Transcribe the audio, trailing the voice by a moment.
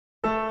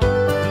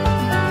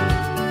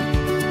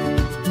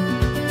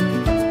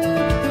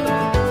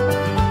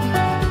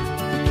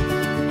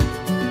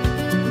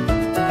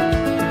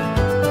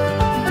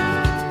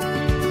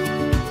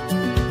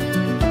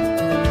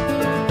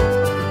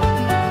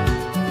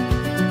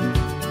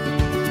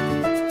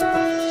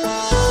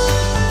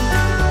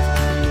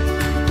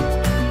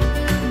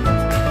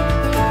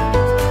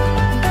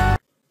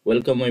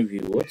Welcome my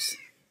viewers.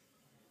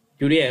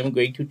 Today I am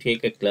going to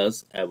take a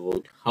class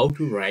about how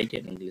to write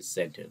an English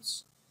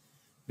sentence.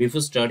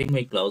 Before starting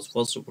my class,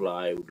 first of all,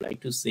 I would like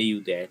to say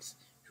you that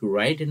to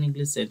write an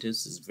English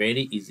sentence is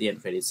very easy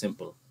and very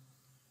simple.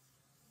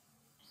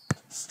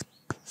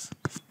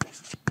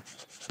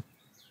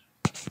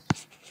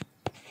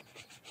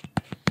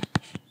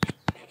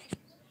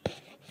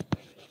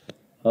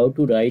 How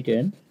to write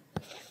an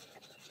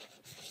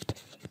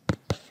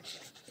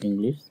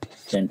English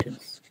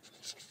sentence.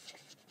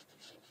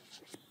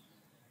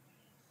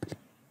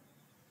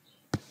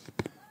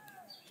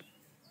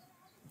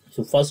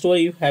 So first of all,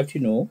 you have to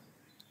know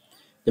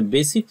the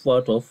basic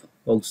part of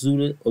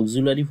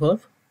auxiliary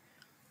verb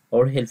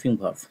or helping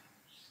verb.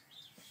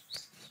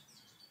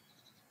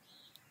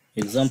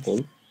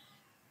 Example,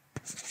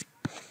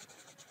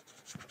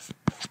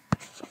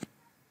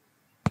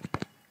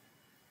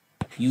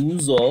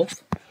 use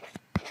of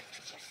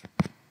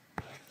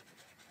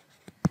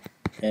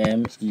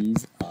am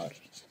is are.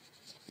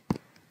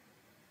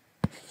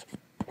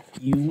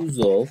 Use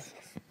of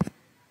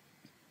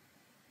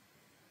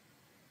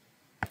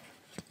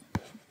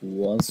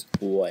was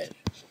were.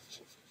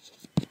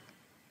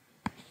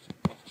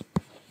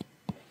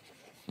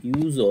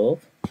 Use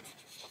of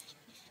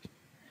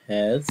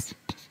has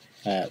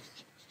have.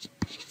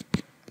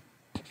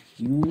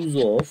 Use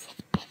of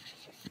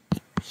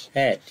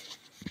had.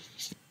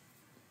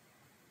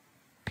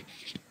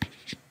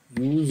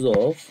 Use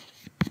of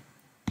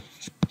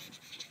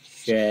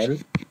shall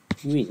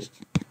will.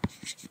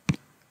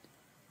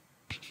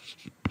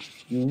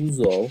 Use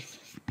of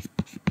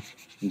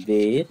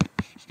their,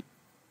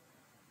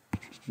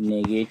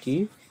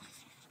 negative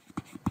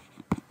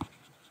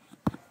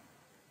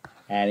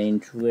and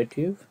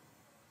interrogative,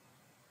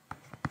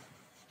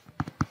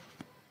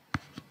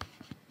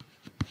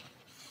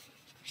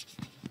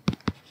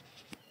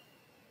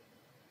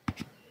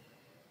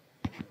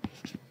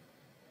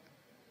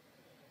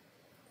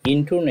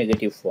 into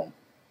negative form.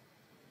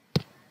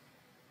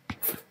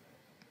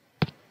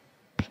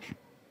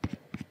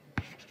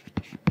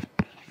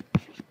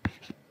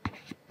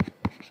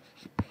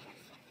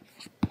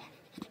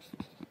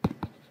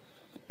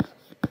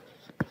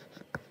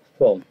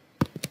 Form.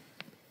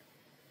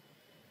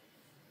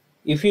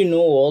 If you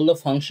know all the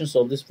functions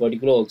of this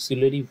particular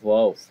auxiliary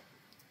verb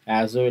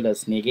as well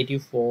as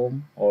negative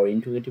form or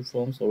interrogative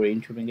forms or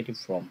interrogative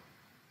form,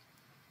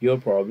 your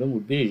problem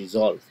would be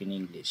resolved in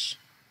English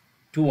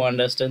to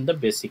understand the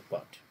basic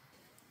part.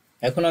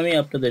 এখন আমি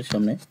আপনাদের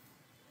সামনে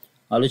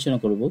আলোচনা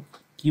করব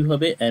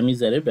কিভাবে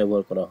অ্যামিজারের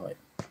ব্যবহার করা হয়।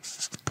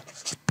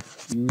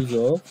 Use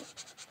of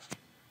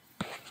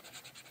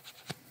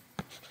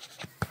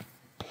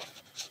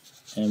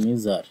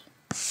am is are.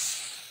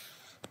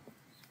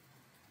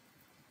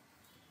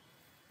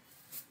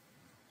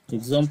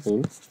 এক্সাম্পল,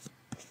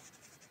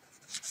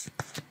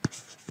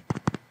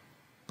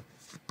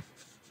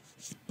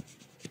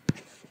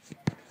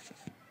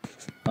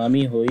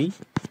 আমি হই,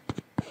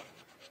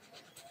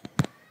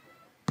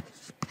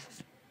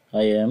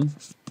 I am,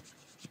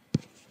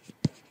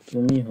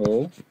 তুমি হও,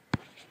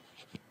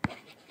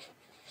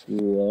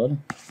 you are,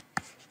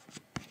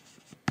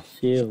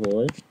 সে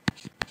হয়,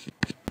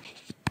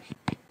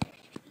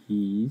 he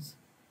is,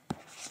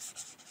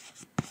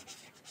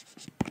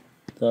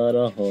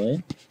 তারা হয়,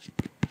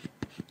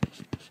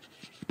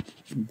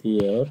 they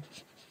are,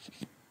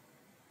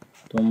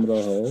 তোমরা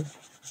হও,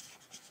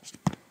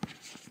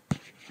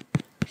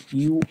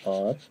 you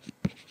are,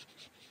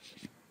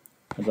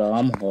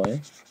 রাম হয়,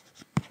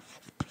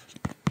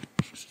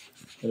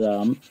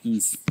 রাম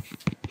is,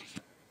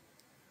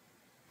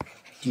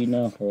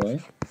 টিনা হয়,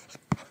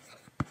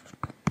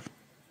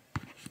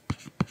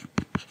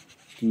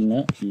 টিনা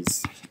is।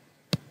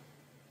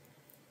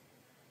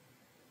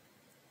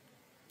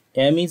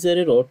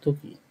 অ্যামিজারের অর্থ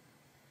কি?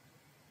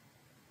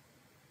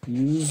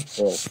 ইউজ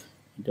অফ,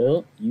 এটা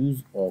ইউজ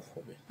অফ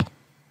হবে।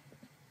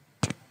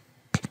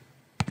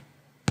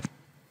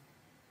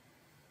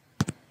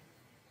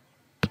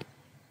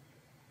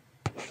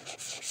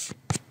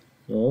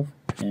 Of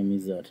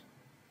am is are.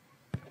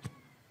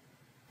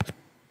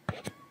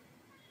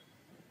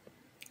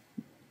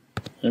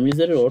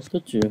 অ্যামিজারের অর্থ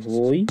হচ্ছে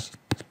হই,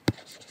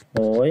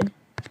 হয়,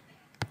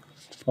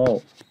 হও।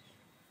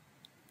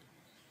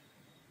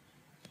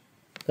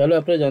 তাহলে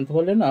আপনারা জানতে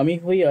পারলেন আমি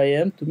হই আই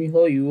অ্যাম, তুমি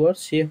হও ইউ আর,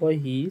 সে হয়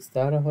হি ইজ,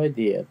 তারা হয়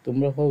দে আর,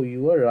 তোমরা হও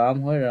ইউ আর, রাম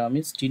হয় রাম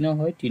ইজ, টিনা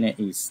হয় টিনা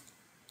ইজ।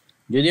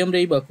 যদি আমরা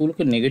এই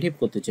বাক্যগুলোকে নেগেটিভ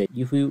করতে চাই,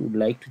 if you would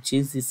like to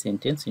change this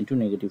sentence into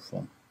negative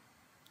form,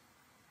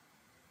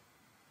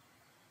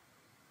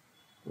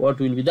 what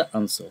will be the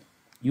answer?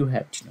 You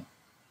have to know.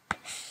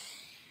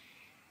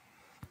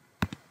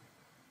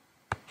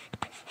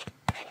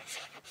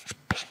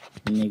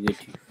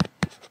 Negative.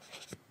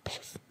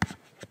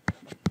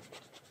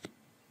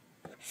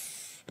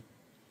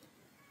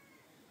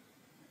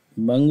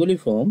 Bengali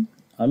form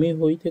আমি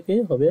হই থেকে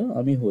হবে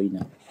আমি হই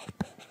না,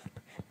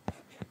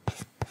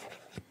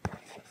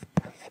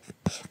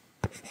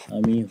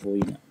 আমি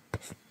হই না,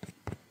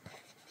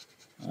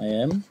 I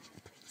am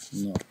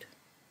not,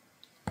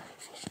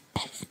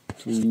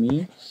 তুমি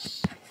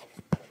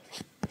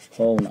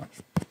হও না,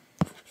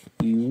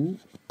 ইউ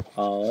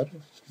আর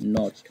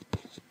নট।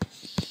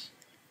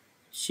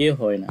 সে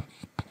হয় না,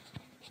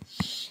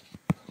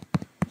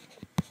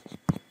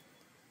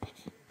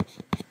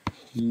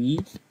 হি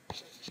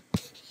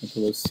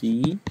অথবা সি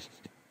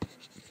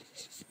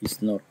ইজ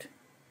নট।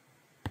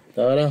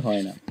 তারা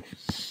হয় না,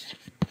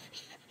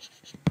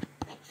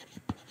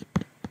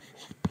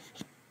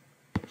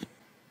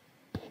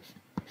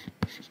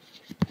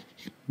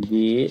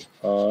 দে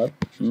আর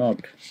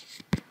নট।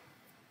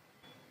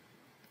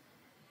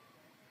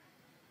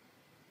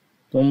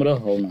 তোমরা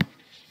হও না,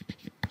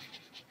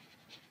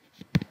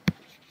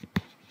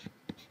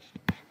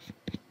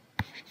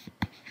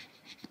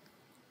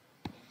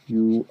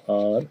 ইউ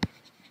আর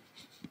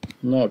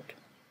নট।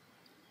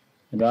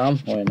 রাম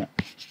হয় না,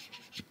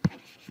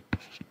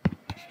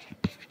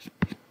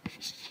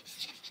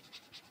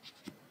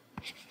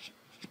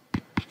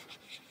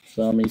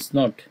 রাম ইজ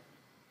নট।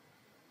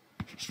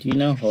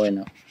 টিনা হয়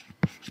না,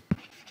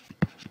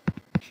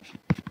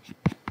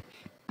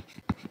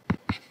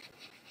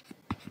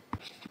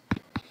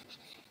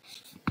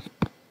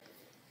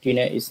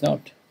 Tina is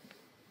not.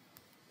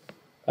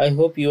 I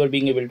hope you are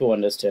being able to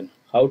understand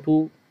how to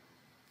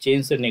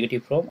change the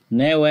negative form.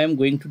 Now I am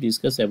going to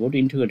discuss about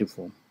interrogative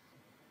form.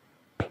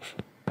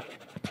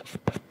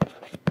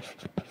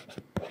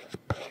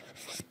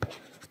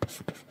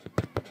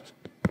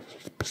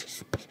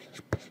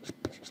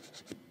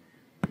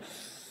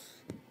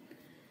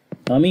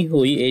 আমি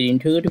হই এর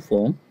interrogative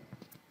form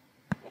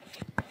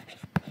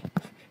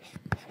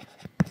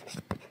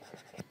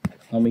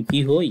আমি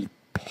কি হই।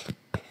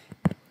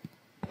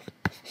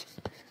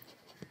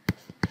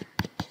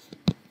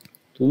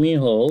 তুমি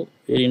হও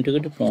এর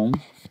interrogative form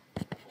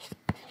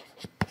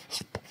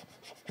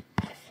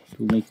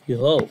তুমি কি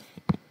হও।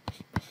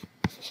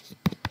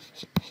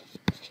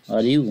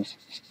 Are you.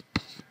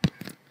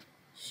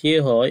 সে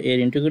হয় এর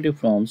interrogative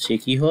form সে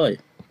কি হয়।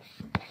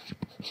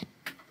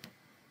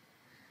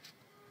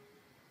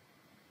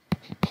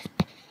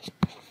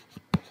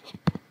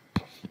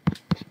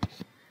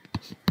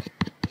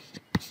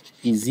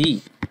 ইজি।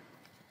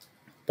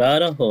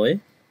 তারা হয়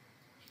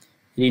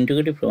এর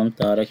interrogative form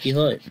তারা কি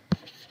হয়।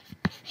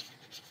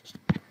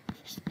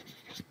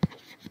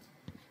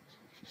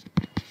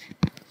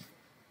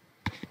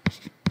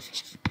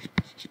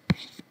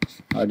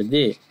 আর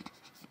দে।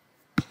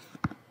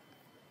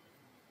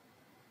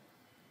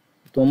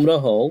 তোমরা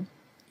হও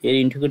এর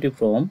interrogative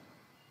form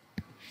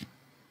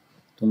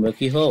তোমরা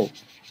কি হও।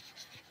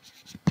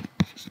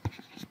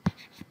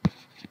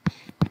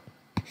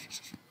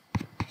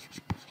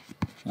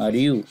 Are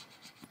you.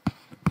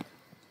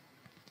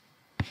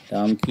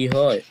 রাম কি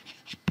হয়।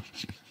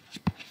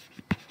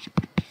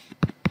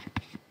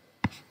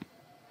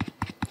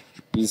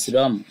 ইজ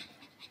রাম।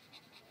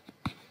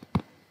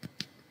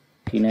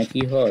 টিনা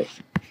কি হয়।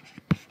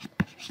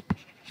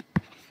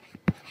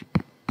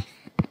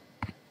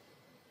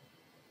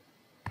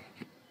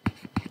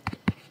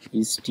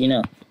 ইজ টিনা।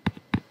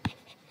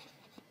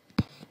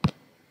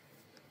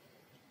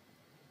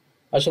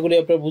 আশা করি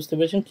আপনারা বুঝতে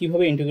পেরেছেন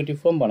কিভাবে ইন্টিগ্রেটিভ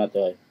ফর্ম বানাতে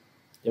হয়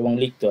এবং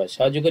লিখতে হয়।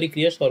 সাহায্যকারী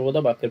ক্রিয়া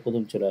সর্বদা বাক্যের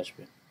প্রথম চলে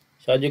আসবে।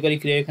 সাহায্যকারী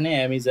ক্রিয়া এখানে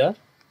অ্যাম ইজ আর।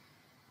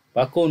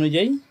 বাক্য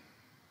অনুযায়ী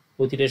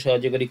প্রতিটা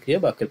সাহায্যকারী ক্রিয়া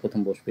বাক্যের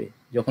প্রথম বসবে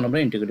যখন আমরা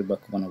ইন্টিগ্রেটিভ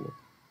বাক্য বানাবো।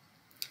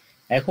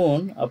 এখন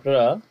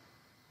আপনারা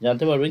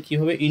জানতে পারবেন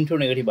কিভাবে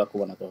ইন্ট্রোনেগেটিভ বাক্য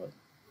বানাতে হয়।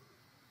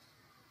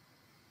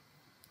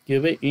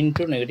 কিভাবে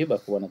ইন্ট্রোনেগেটিভ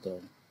বাক্য বানাতে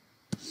হয়।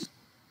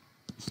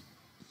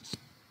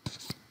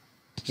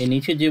 এই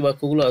নিচে যে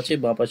বাক্যগুলো আছে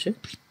বাঁ পাশে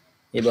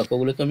এই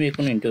বাক্যগুলোকে আমি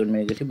এখন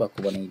ইন্ট্রোনেগেটিভ বাক্য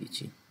বানিয়ে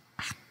দিচ্ছি।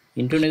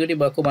 ইন্ট্রোনেগেটিভ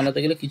বাক্য বানাতে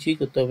গেলে কিছুই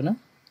করতে হবে না,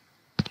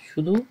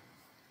 শুধু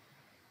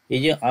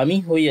এই যে আমি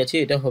হই আছে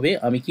এটা হবে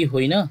আমি কি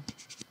হই না।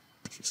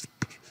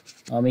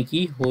 আমি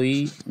কি হই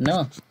না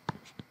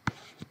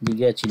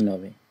জিজ্ঞাসা চিহ্ন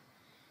হবে।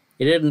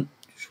 এটার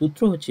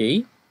সূত্র হচ্ছে এই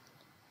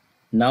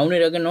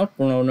নাউনের আগে নট,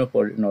 প্রোনাউনের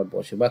পরে নট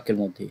বসে বাক্যের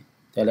মধ্যে।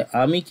 তাহলে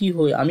আমি কি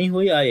হই, আমি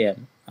হই আই অ্যাম।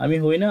 আমি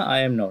হই না আই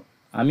অ্যাম নট।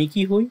 আমি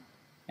কি হই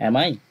অ্যাম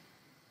আই।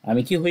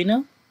 আমি কি হই না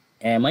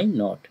অ্যাম আই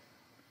নট।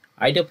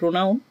 আইটা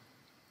প্রোনাউন,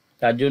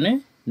 তার জন্যে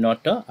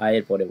নটটা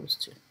আয়ের পরে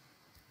বসছে।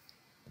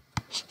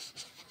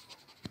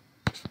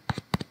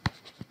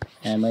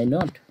 Am I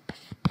not.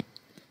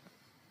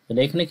 তাহলে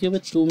এখানে কি হবে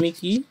তুমি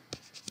কি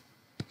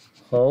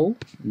হও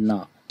না।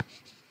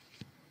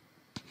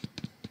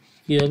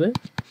 কি হবে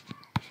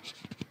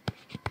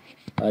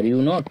আর ইউ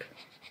নট।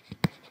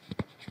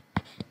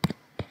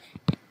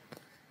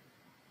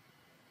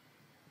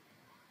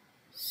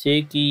 সে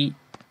কি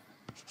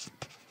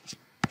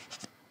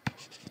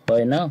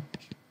হয় না।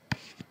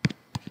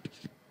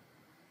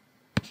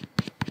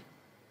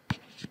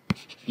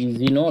 Is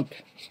he not.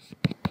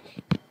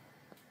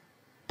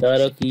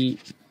 তারা কি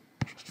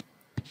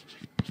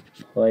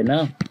হয় না।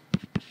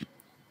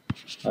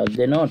 আর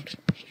দে নট।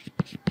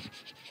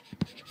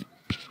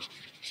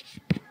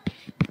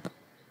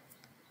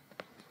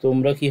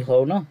 তোমরা কি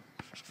হও না।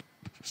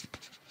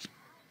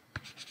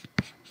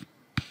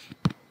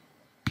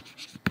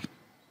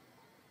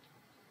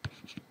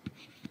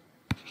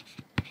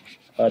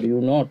 Are you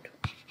not.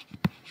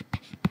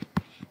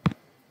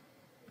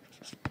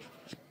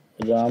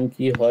 রাম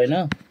কি হয়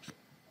না?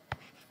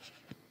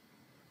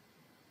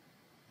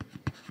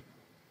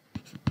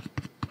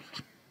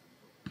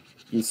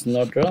 Is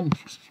not Ram.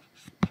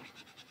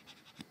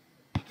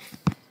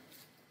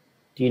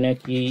 টিনা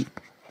কি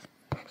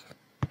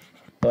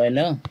হয়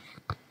না?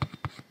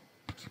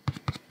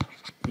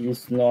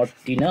 Is not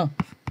Tina.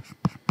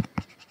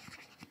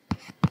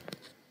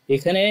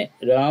 এখানে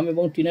রাম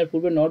এবং টিনার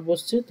পূর্বে নট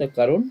বসছে, তার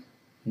কারণ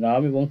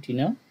রাম এবং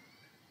টিনা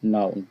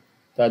নাউন,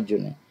 তার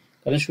জন্য।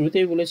 কারণ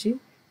শুরুতেই বলেছি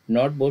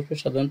নট বসবে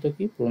সাধারণত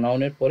কি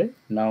প্রোনাউনের পরে,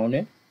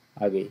 নাউনের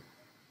আগে,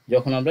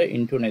 যখন আমরা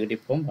ইন্ট্রো নেগেটিভ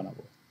ফর্ম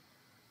বানাবো।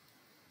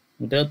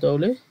 এটা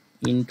তাহলে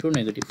intro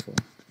negative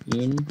form,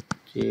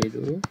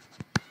 intro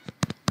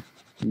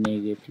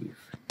negative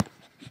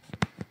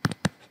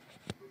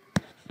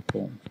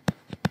form.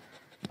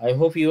 I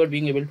hope you are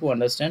being able to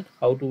understand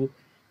how to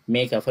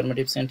make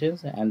affirmative sentence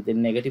and then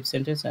negative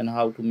sentence, and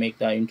how to make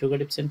the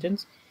interrogative sentence,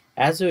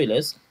 as well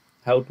as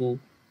how to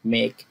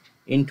make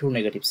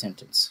interrogative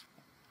sentence.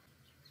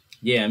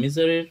 যে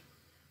অ্যামিজারের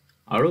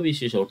আরো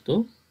বিশেষ অর্থ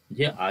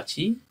যে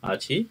আছি,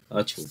 আছে,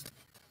 আছো,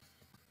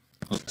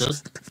 অর্থাৎ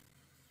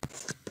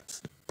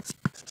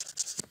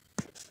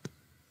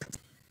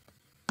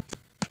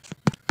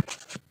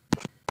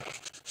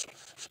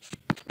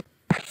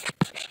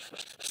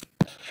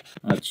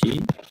আছি,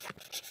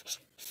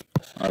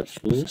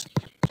 আছো,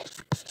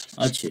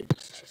 আছে।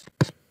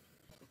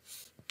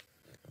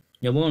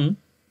 যেমন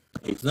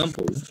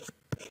এক্সাম্পল,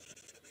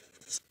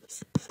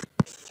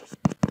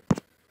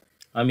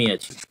 আমি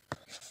আছি,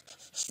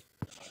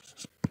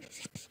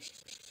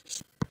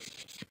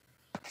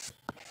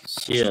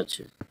 সে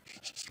আছে,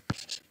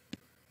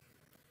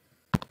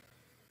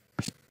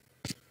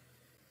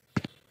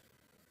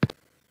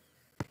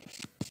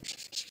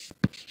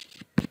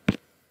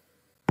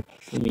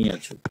 তুমি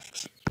আছো,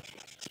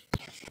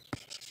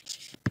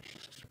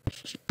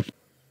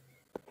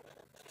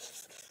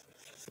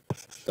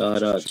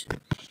 তারা আছে,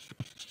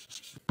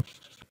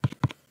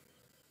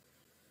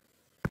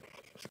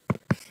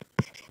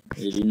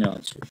 রিনা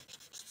আছে,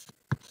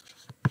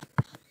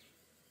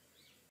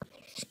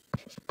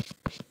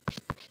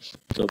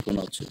 তপন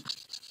আছে,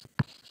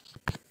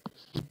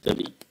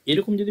 ইত্যাদি।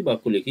 এরকম যদি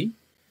বাক্য লিখি,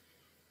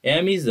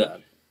 অ্যাম ইজ আর,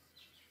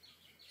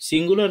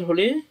 সিঙ্গুলার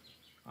হলে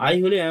আই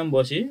হলে অ্যাম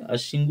বসে, আর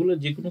সিঙ্গুলার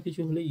যে কোনো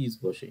কিছু হলে ইজ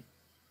বসে।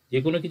 যে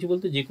কোনো কিছু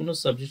বলতে যে কোনো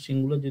সাবজেক্ট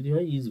সিঙ্গুলার যদি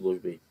হয় ইজ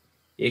বসবে,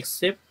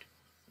 এক্সেপ্ট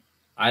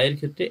আয়ের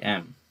ক্ষেত্রে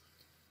অ্যাম,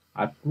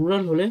 আর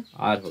প্লুরাল হলে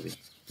আর হবে।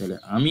 তাহলে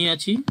আমি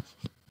আছি,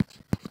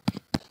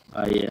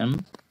 আই অ্যাম,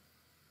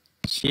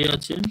 সে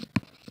আছে,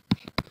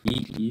 হি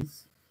ইজ,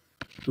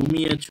 তুমি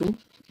আছো,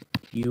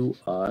 ইউ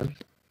আর,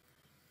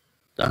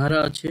 তাহারা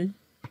আছে,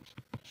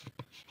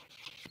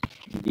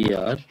 দে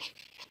আর।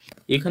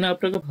 এখানে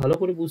আপনাকে ভালো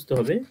করে বুঝতে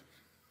হবে,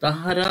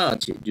 তাহারা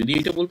আছে, যদি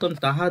এটা বলতাম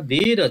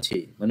তাহাদের আছে,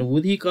 মানে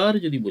অধিকার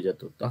যদি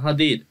বোঝাতো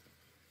তাহাদের,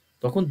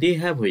 তখন দে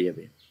হ্যাভ হয়ে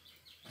যাবে।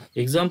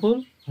 এক্সাম্পল,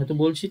 হয়তো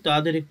বলছি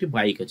তাদের একটি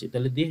বাইক আছে,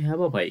 তাহলে দে হ্যাভ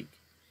আ বাইক।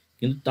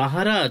 কিন্তু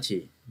তাহারা আছে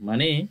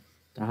মানে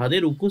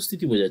তাহাদের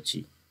উপস্থিতি বোঝাচ্ছি,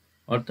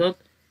 অর্থাৎ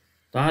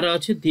তাহারা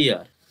আছে, দে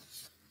আর,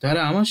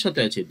 তারা আমার সাথে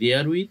আছে, দে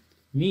আর উইথ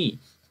মি।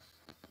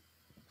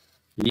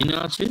 রিনা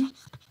আছে,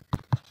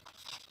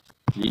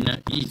 রিনা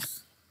ইজ,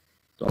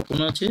 তপন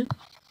আছে,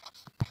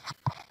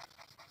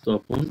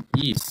 Tapan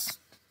is.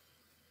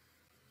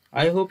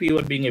 I hope you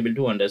are being able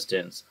to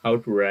understand how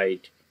to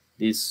write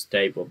this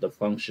type of the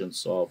functions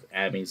of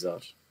am is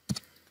are.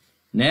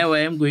 Now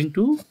I am going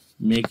to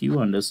make you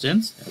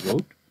understand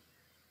about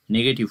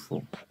negative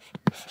form.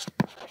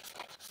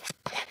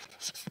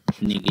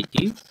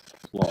 Negative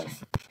form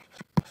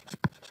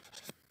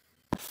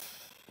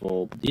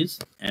of this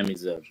am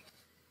is are.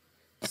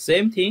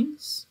 Same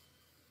things,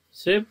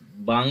 সে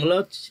বাংলা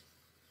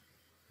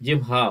যে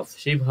ভাব,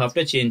 সেই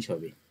ভাবটা change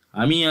হবে।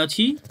 আমি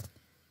আছি,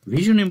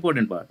 ভীষণ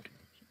important part,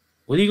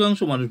 অধিকাংশ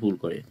মানুষ ভুল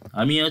করে।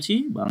 আমি আছি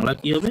বাংলা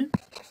কি হবে?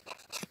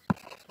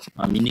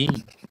 আমি নেই,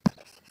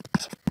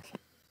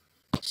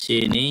 সে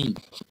নেই,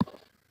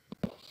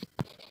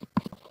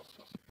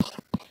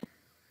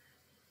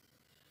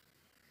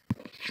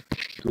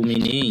 তুমি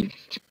নেই,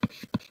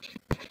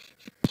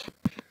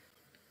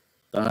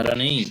 তাহারা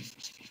নেই,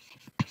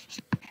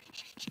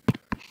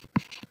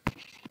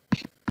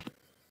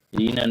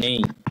 রিনা নেই,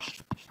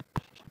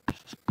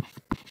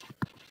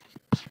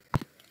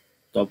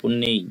 তপন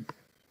নেই।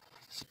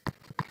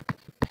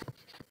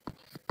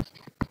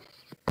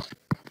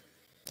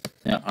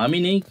 আমি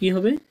নেই কি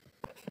হবে?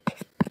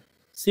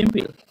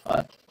 Simple,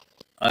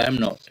 I am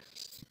not.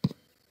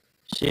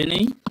 সে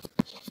নেই,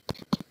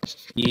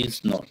 হি ইজ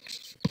নট।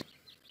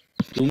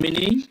 তুমি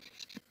নেই,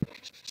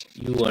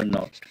 ইউ আর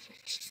নট।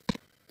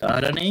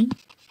 তাহারা নেই,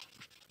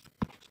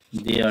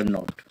 দে আর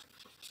নট।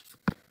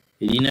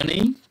 রিনা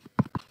নেই,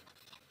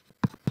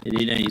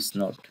 রিনা ইজ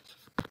নট।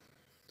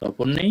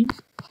 তপন নেই,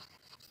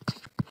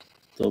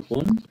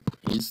 তপন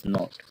ইজ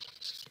নট।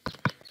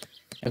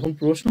 এখন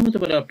প্রশ্ন হতে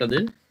পারে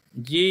আপনাদের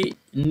যে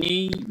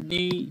নেই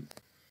নেই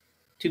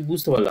ঠিক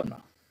বুঝতে পারলাম না,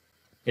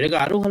 এটাকে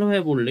আরো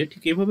ভালোভাবে বললে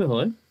ঠিক এভাবে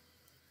হয়,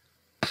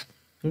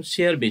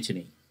 সে আর বেঁচে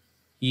নেই,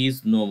 হি ইজ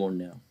নো মোর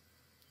নাও।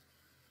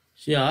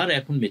 সে আর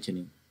এখন বেঁচে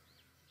নেই।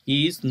 হি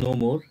ইজ নো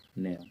মোর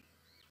নাও।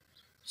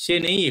 সে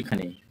নেই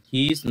এখানে।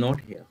 He is not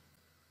hair.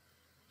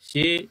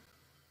 সে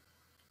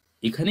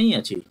এখানেই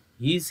আছে।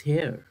 He is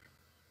here.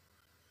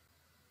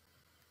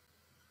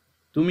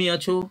 তুমি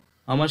আছো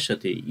আমার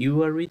সাথে। You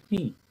R with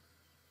me.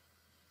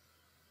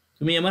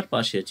 তুমি আমার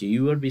পাশে আছো।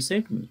 You R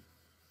beside me.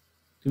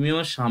 তুমি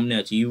আমার সামনে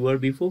আছো। You R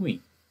before me.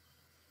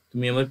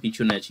 তুমি আমার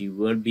পিছনে আছো। You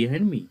R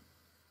behind me.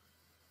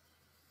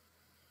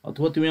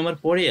 অথবা তুমি আমার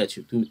পরে আছো।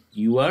 তুমি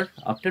you R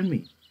after me.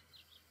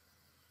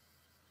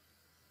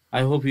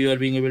 I hope you are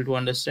being able to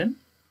understand.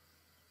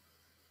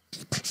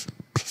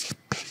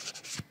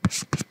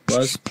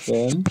 First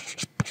form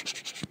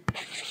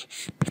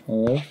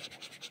of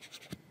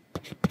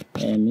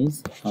am is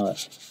are,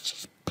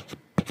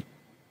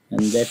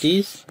 and that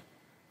is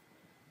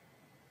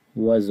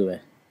was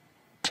were.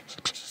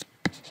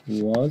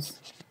 Was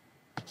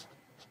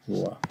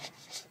were.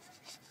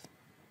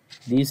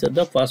 These are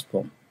the first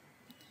form.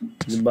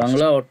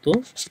 Bangla অর্থ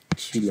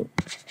ছিল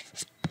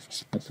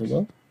অথবা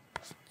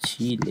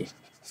ছিলে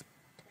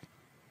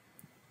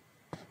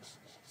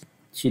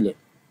ছিলে।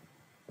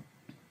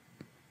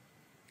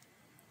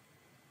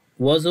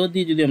 ওয়াজ ওয়ার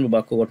দিয়ে যদি আমরা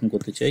বাক্য গঠন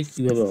করতে চাই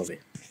কিভাবে হবে?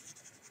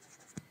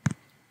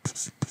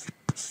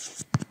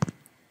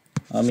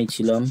 আমি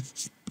ছিলাম,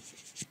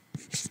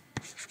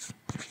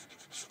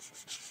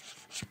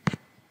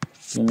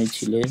 তুমি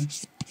ছিলে,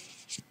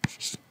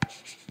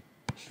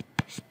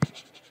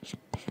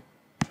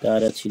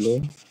 তারা ছিল,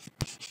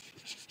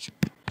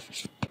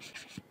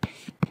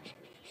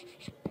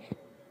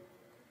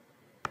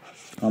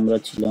 আমরা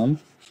ছিলাম,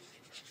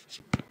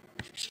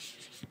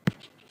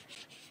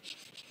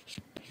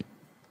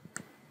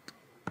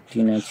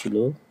 টিনা ছিল,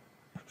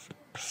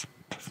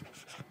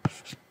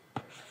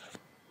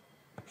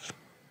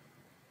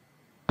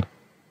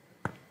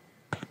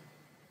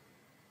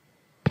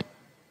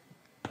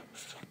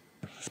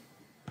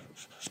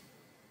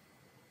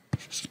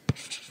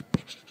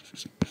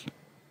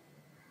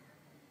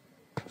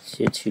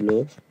 সে ছিল,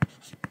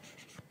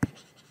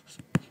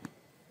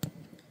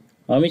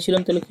 আমি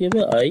ছিলাম, তাহলে কি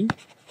হবে? I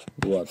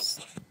was.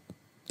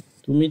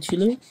 তুমি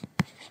ছিলে,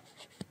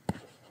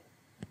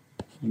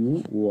 ইউ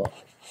ওয়ার।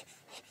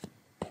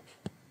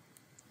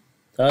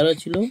 তারা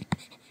ছিল,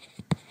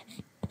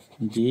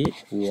 দে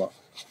ওয়ার।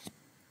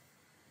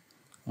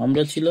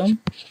 আমরা ছিলাম,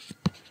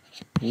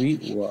 উই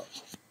ওয়ার।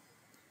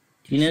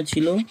 টিনা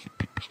ছিল,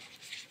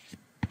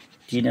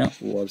 টিনা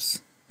ওয়াজ।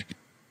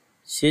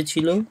 সে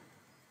ছিল,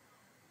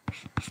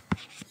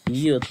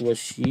 হি অথবা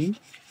শি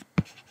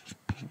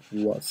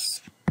ওয়াজ।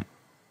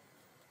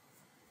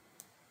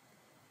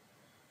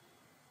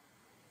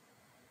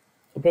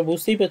 আপনারা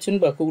বুঝতেই পারছেন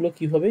বাক্যগুলো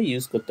কিভাবে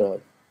ইউজ করতে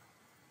হয়।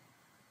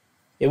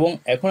 এবং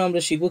এখন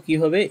আমরা শিখব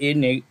কিভাবে এর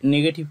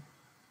নেগেটিভ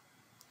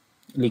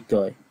লিখতে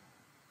হয়।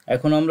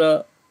 এখন আমরা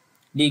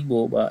লিখব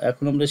বা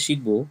এখন আমরা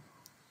শিখব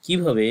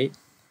কিভাবে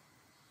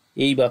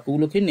এই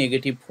বাক্যগুলোকে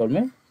নেগেটিভ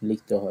ফর্মে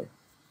লিখতে হয়।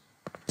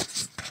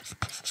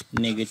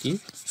 Negative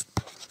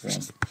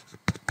form.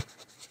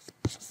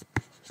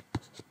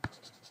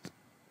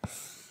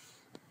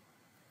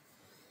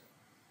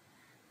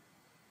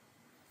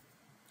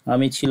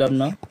 আমি ছিলাম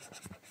না,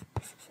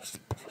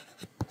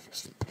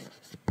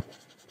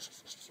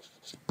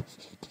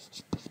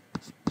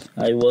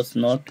 I was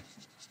not.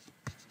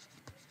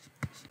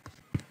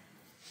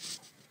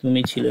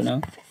 তুমি ছিলে না,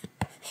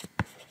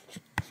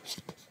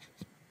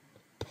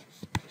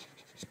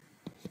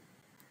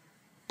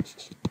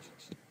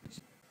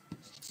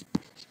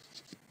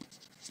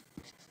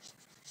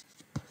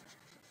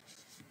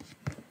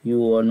 you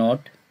were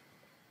not.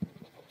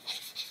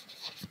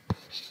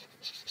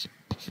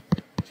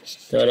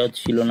 তারা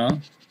ছিল না,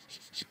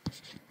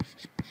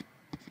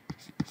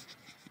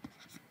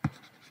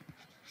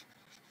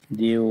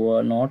 they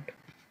were not.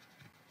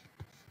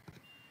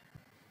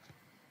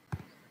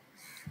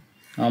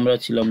 আমরা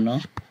ছিলাম না,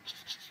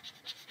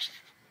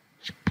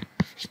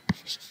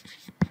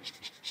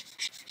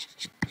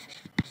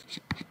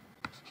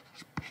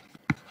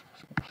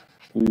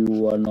 we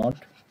were not.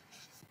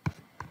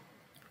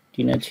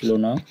 টিনা ছিল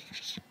না,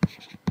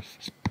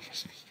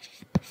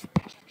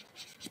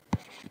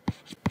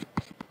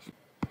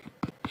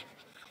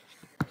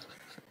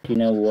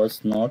 টিনা was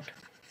not.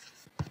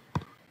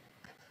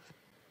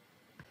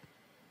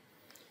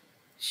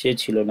 সে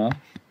ছিল না,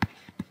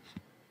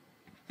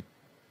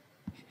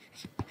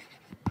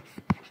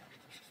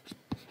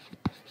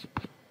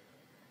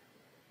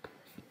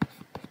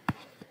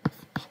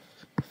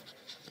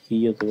 he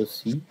অথবা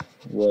she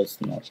was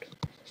not.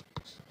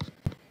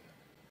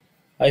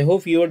 I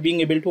hope you are being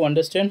able to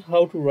understand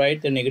how to write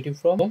the negative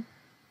form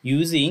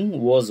using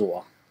was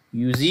were.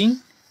 Using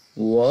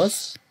was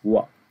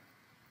were.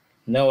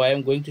 Now I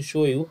am going to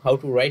show you how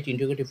to write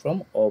interrogative form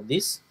of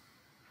these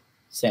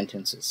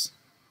sentences.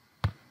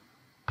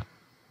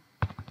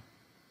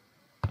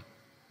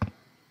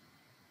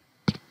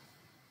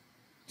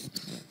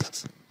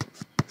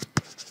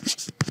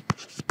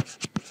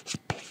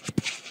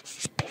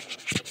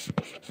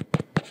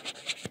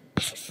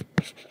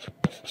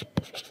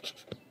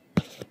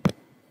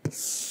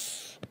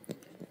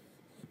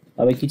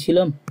 আমি কি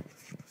ছিলাম?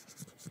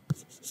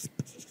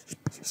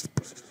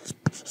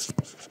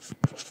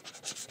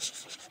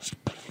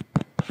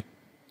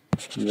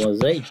 Was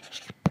I?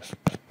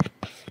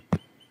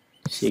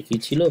 সে কি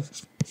ছিল?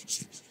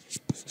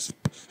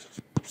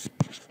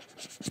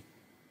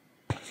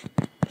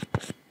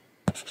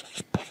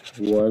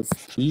 Was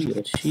he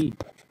or she?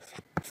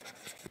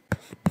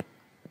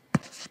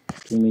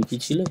 তুমি কি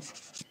ছিলে?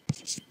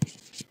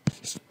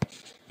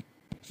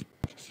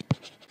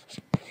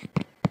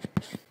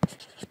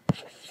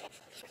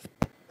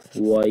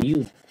 Were you?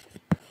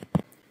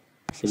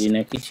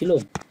 রিনা কি ছিল?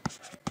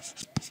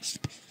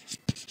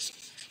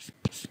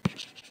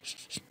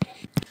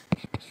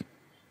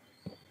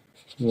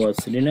 Was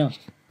রিনা?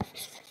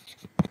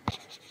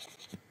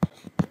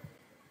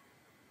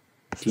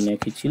 টিনা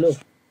কি ছিল?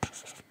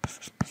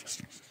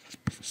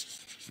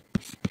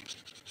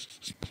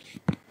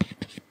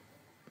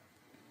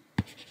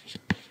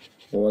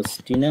 Was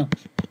টিনা?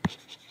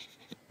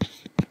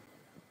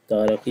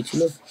 তারা কি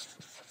ছিল?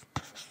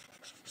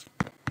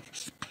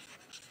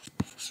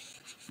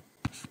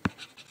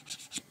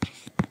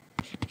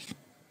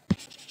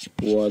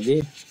 Were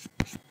they?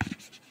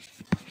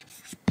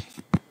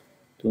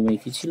 তুমি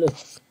কি ছিল?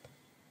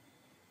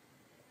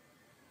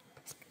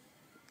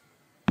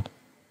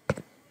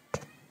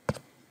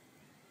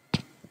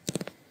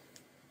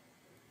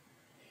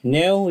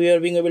 Now we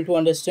are being able to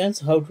understand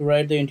how to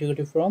write the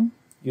interrogative form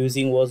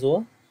using was or.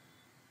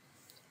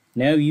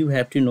 Now you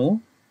have to know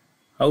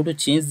how to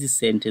change these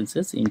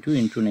sentences into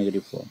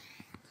interrogative form.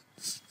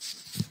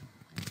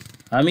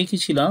 আমি কি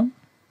ছিলাম?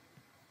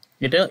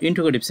 এটা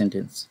interrogative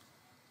sentence.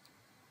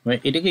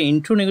 এটাকে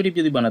interrogative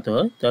যদি বানাতে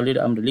হয় তাহলে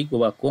আমরা লিখব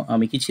বাক্য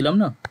আমি কি ছিলাম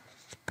না?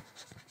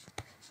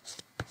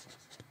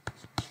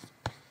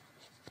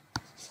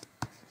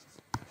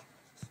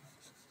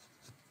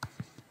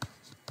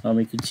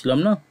 আমি কি ছিলাম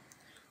না?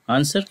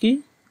 আনসার কি?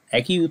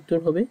 একই উত্তর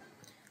হবে।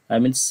 I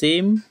mean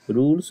same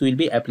rules will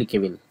be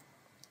applicable.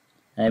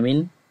 I mean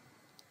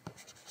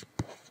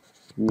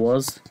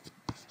was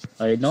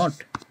I not?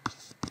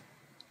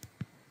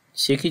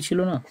 সে কি ছিল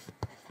না?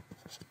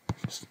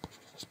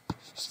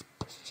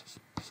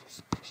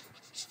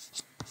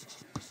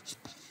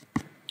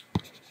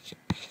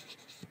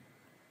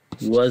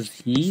 Was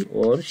he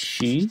or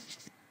she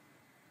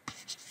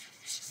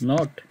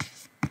not?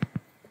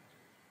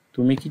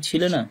 তুমি কি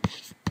ছিলে না?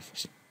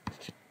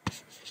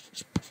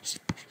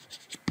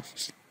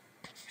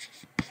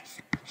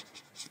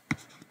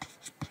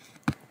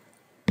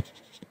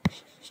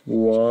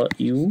 Were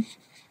you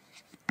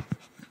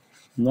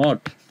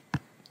not?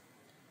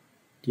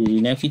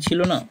 রিনা কি ছিল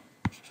না?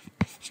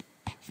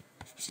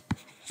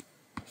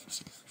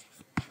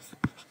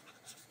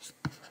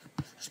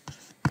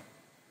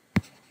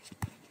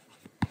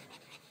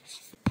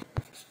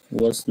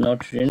 Was not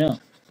রিনা?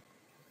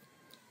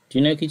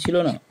 টিনা কি ছিল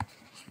না?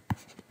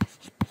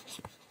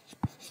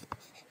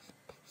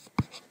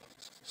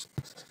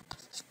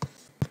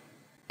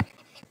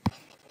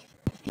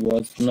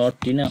 Was not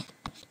Tina?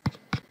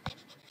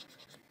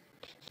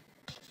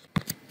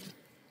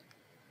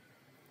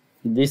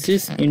 This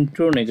is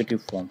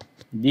interrogative form.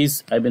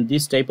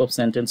 This type of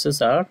sentences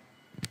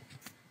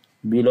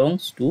belong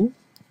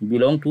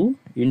to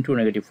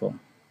interrogative form.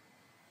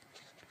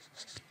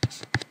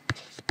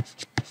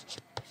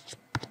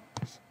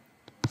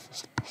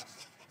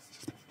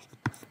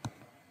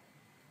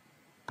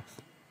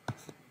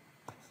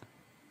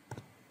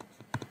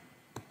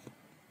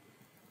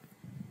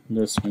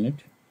 Just a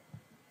minute.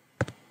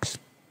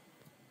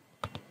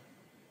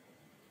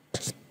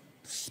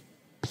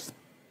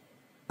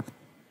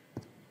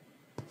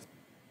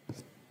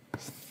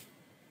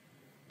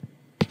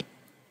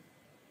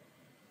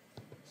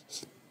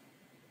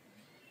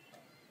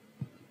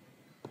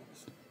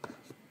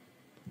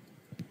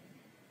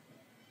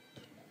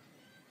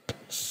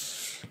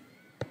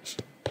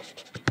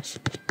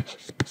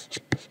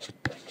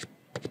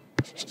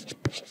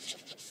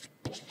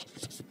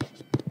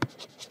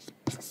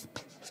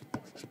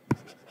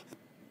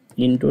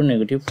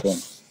 Interrogative form.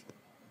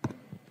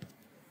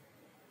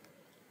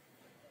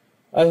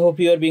 I hope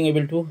you are being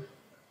able to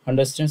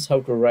understand how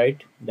to write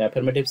the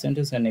affirmative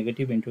sentence and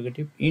negative,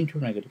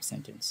 interrogative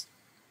sentence.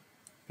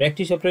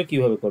 Practice আপনারা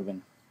কিভাবে করবেন?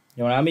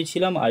 যেমন আমি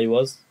ছিলাম I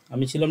was,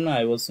 আমি ছিলাম না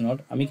I was not,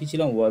 আমি কি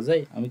ছিলাম was I,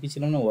 আমি কি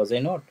ছিলাম না was I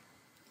not,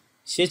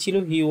 সে ছিল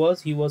he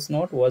was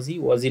not, was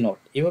he not,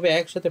 এভাবে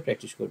একসাথে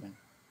প্র্যাকটিস করবেন।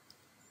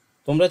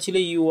 তোমরা ছিলে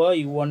you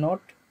were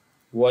not,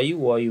 were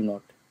you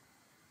not।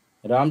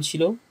 Ram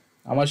ছিল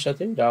আমার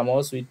সাথে Ram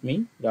was with me,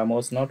 Ram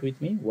was not with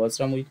me, was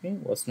Ram with me,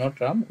 was not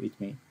Ram with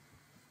me।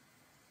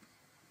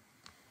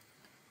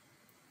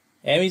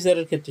 am is এর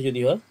ক্ষেত্রে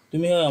যদি হয়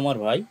তুমি হয় আমার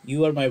ভাই, you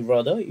are my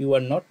brother, you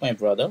are not my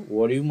brother,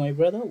 were you my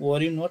brother,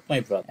 were you not my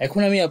brother।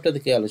 এখন আমি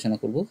আপনাদেরকে আলোচনা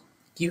করব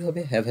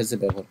কিভাবে have has এ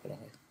ব্যবহার করা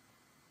হয়।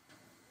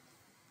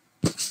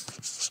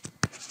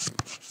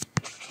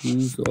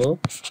 use of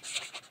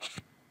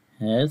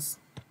has,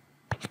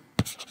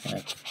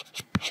 have।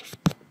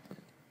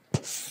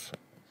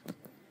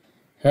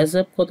 has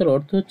have কথার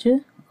অর্থ হচ্ছে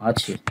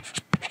আছে।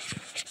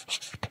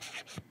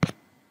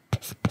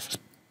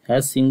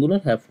 Has singular,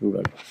 have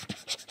plural.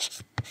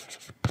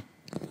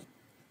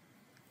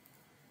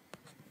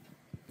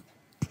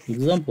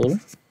 Example,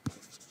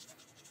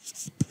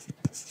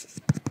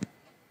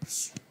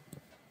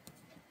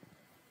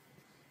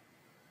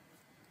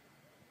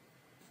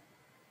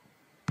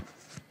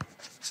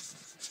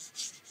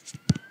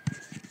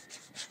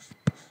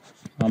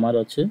 আমার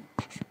আছে,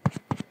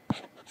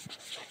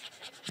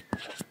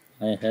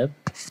 I have,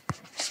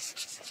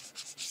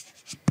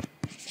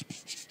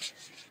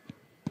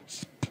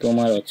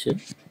 তোমার আছে,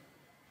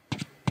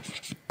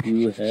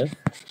 you have,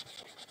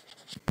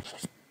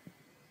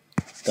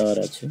 তার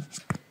আছে,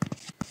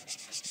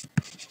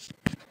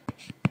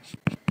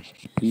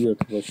 he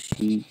অথবা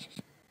she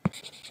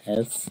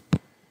has,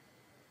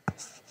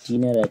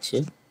 টিনার আছে,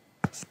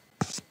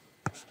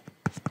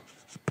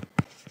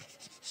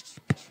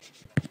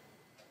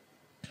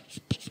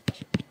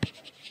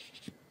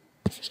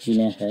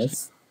 টিনা has,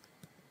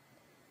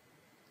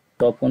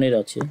 তপনের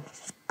আছে,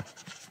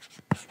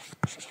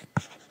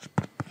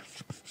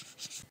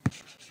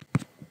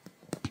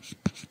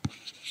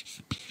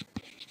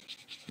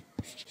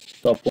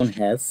 তপন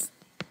has,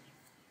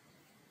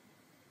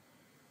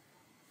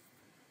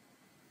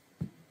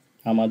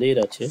 আমাদের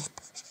আছে,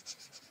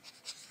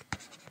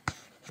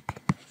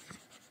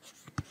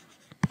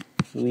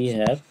 we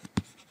have,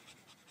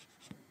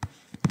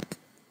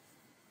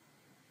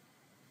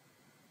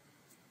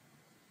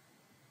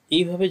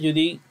 এইভাবে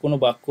যদি কোনো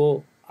বাক্য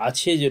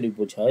আছে যদি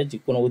বোঝায়, যে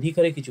কোনো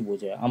অধিকারে কিছু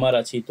বোঝায়, আমার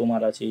আছে,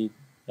 তোমার আছে,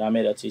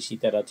 রামের আছে,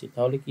 সীতার আছে,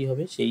 তাহলে কি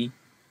হবে, সেই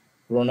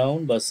প্রোনাউন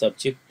বা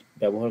সাবজেক্ট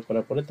ব্যবহার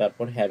করার পরে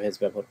তারপর হ্যাভ হ্যাজ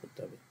ব্যবহার করতে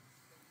হবে।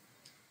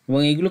 এবং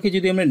এগুলোকে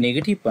যদি আমরা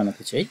নেগেটিভ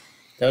বানাতে চাই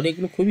তাহলে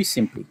এগুলো খুবই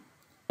সিম্পলি,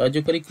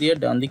 কার্যকারী ক্রিয়ার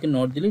ডান দিকে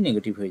নট দিলেই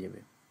নেগেটিভ হয়ে যাবে।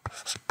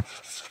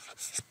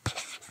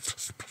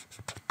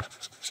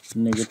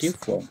 নেগেটিভ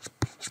ফর্ম,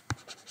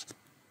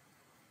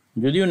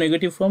 যদিও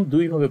নেগেটিভ ফর্ম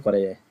দুইভাবে করা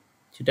যায়,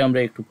 সেটা আমরা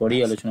একটু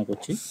পরেই আলোচনা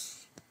করছি।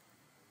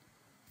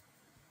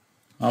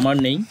 আমার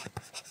নেই,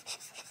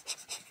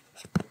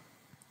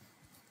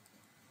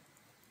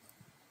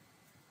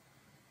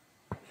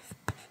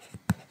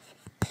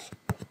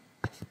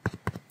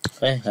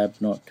 I have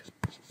not,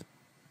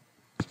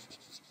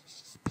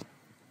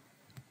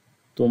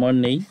 তোমার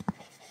নেই,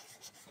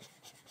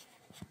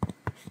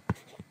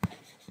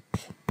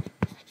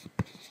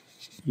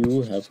 you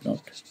have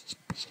not,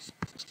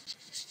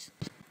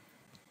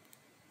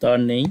 তার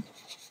নেই,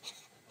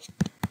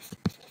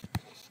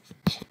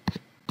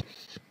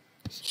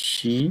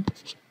 she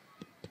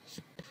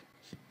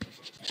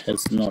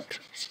has not,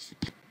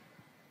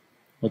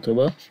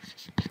 অথবা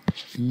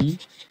he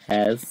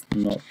has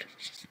not,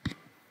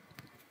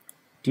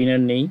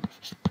 টিনার নেই,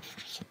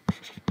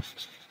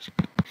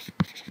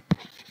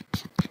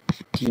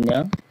 টিনা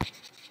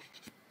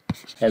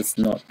has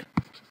not,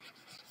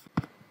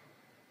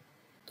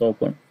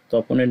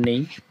 তপনের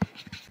নেই,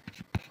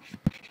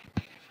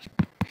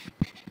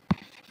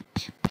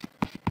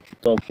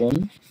 তপন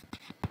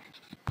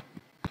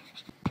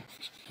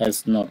has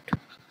not,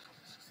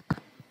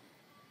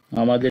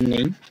 আমাদের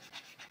নেই,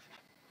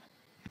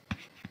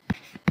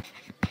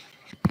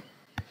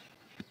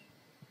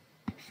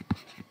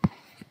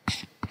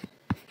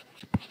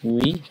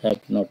 we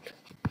have not।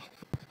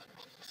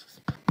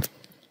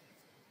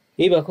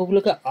 এই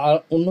বাক্যগুলোকে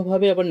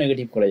অন্যভাবে আবার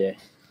নেগেটিভ করা যায়।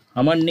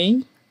 আমার নেই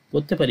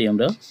করতে পারি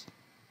আমরা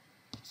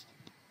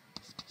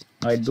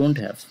I don't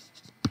have,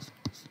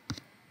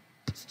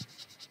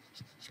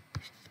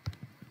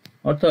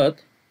 অর্থাৎ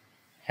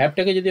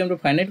হ্যাভটাকে যদি আমরা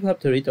ফাইনাইট ভার্ব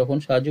ধরি তখন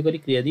সাহায্যকারী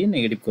ক্রিয়া দিয়ে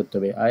নেগেটিভ করতে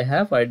হবে। I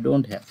have, I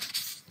don't have।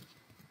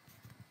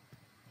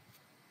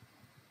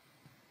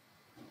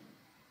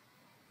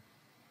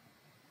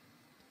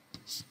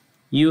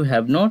 You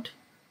have not,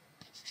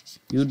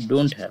 you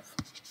don't have।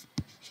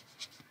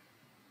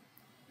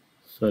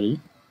 Sorry,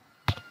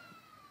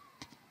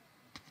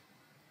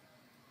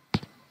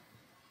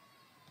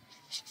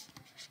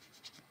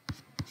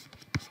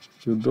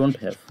 you don't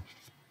have,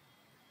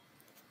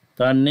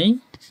 তার নেই,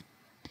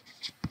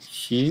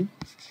 she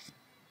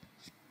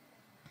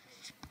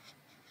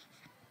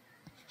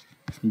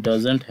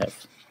doesn't have,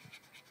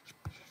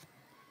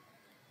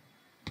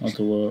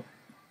 অথবা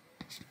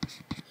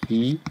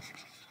he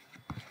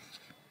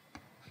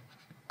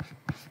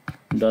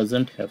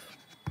doesn't have,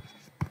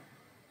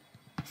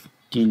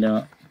 Tina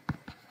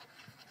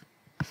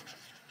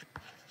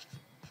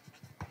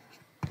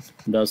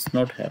does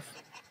not have,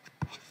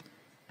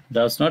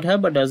 does not have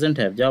বা doesn't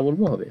have যা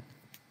বলবো হবে।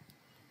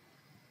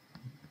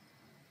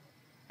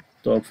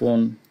 তপন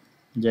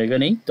জায়গা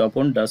নেই,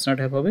 তপন does not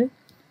have হবে।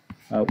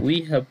 we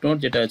have not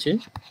যেটা আছে,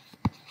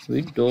 we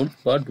don't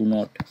বা do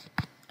not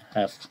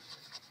have।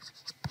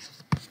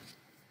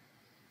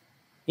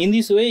 In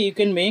this way you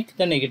can make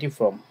the negative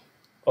form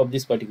of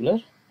this particular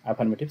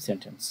affirmative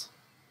sentence.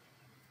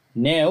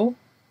 Now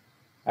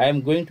I am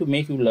going to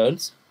make you learn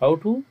how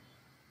to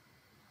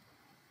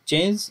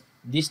change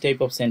this type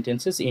of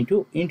sentences into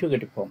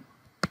interrogative form.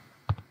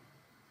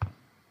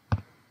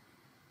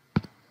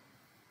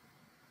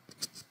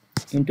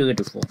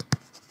 Interrogative form.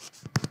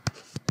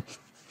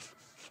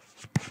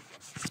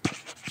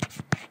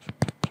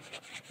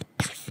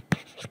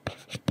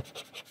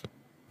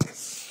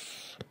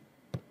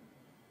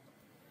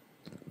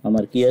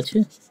 আমার কি আছে?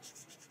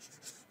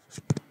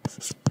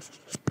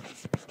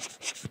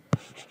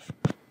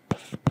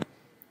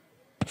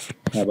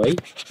 হ্যাঁ ভাই।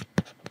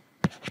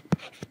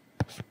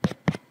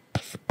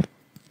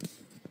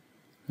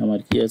 আমার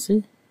কি আছে?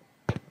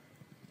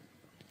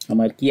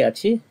 আমার কি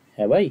আছে?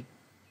 হ্যাঁ ভাই।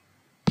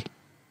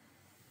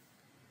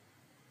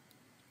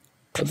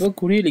 অথবা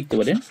ঘুরিয়ে লিখতে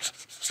পারেন,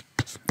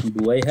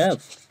 ডু আই হ্যাভ।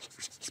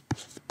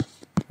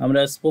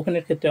 আমরা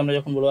স্পোকেনের ক্ষেত্রে আমরা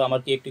যখন বলবো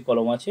আমার কি একটি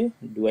কলম আছে,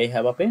 do I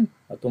have a pen,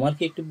 আর তোমার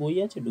কি একটি বই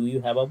আছে, ডু ইউ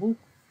হ্যাভ আ বুক।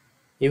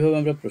 এইভাবে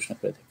আমরা প্রশ্ন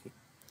করে থাকি।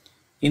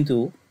 কিন্তু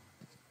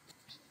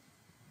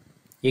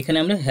এখানে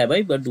আমরা হ্যাভ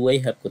আই বা ডু আই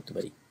হ্যাভ করতে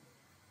পারি।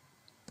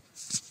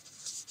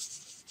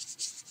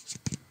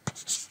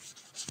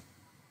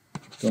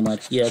 তোমার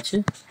কি আছে?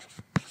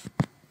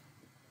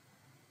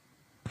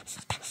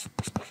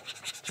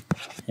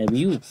 Have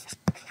you.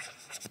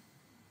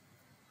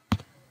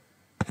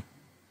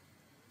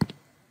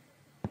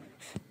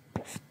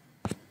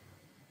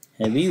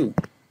 হ্যাভ ইউ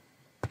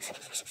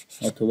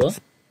অথবা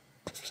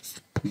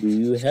ডু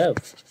ইউ হ্যাভ।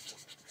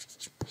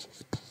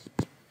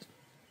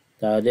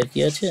 তাদের কি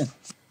আছে?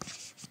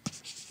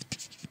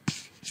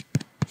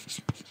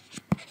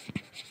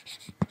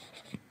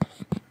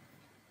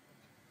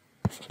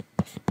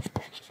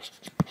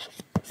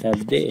 হ্যাভ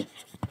দে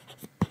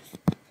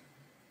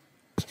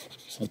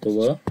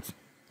অথবা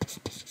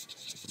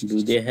ডু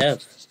দে হ্যাভ।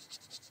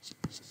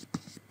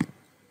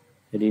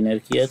 রিনার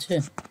কি আছে?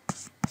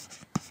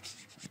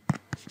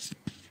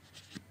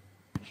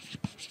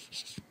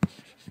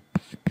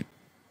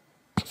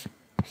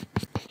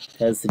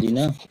 হ্যাজ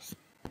রিনা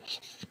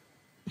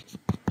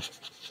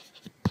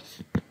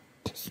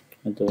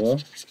অথবা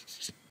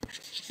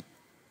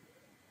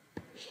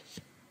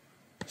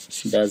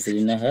ডাজ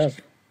রিনা হ্যাভ।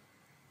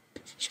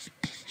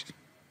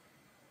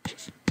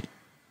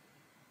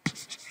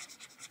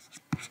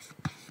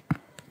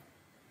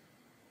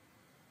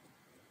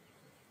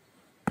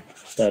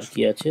 তার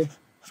কি আছে?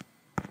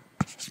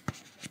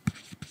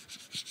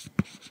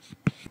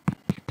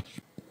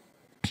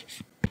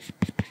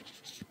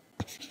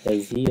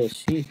 has he or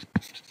she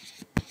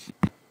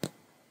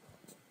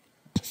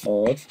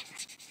or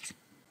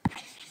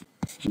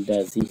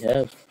does he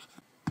have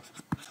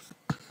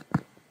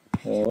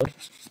or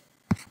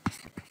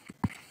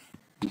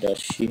does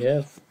she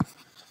have.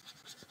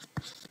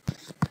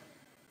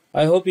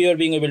 I hope you are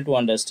being able to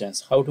understand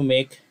how to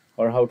make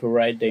or how to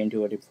write the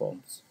interrogative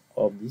forms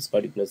of these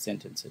particular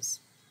sentences.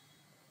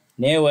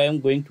 Now I am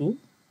going to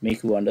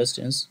make you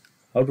understand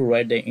how to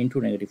write the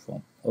interrogative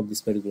form of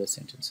these particular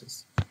sentences.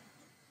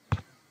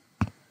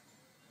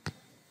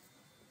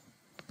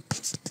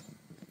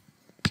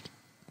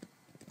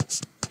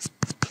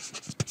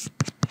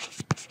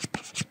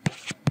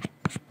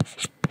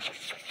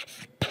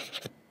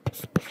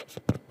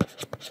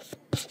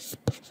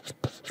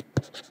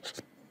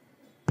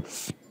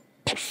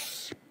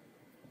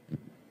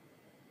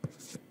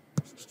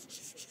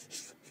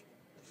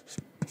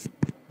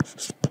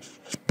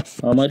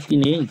 আমার কি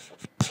নেই?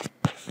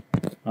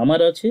 আমার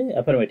আছে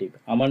affirmative,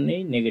 আমার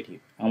নেই negative.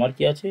 আমার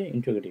কি আছে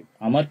ইন্টারোগেটিভ,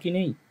 আমার কি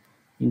নেই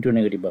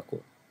ইন্টারোগেটিভ বাক্য।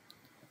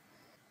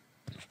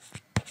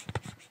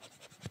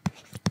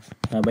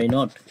 হ্যাভ আই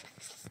নট,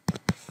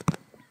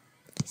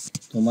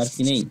 তোমার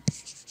কি নেই।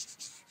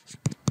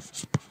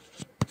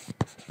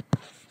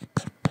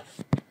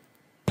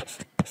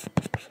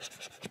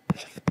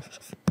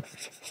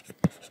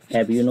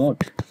 হ্যাভ ইউ নট,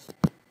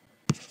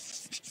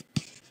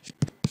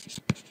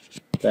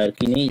 তার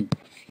কি নেই।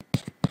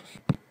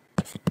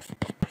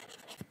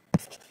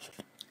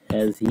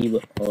 Has he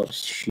or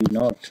she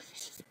not?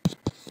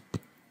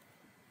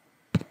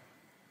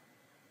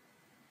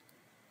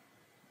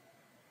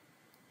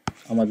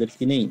 আমাদের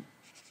কি নেই।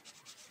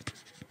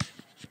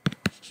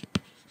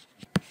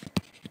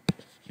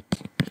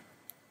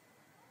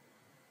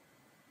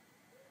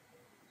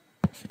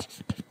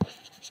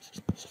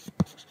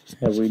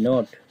 Have we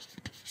not?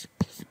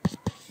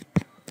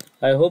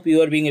 I hope you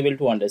are being able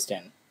to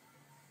understand.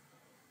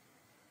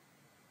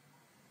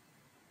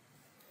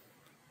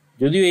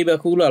 যদিও এই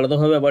বাক্যগুলো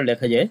আলাদাভাবে আবার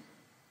লেখা যায়।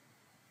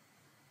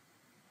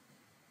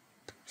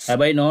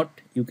 Have I not?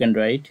 You can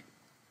write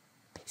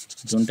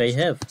don't I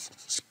have.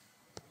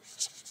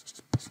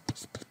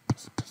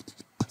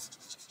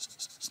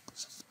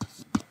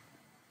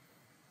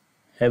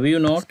 Have you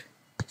not?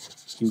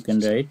 You can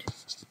write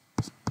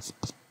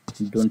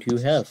don't you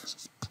have.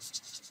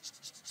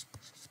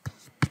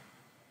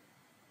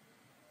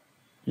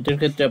 এটার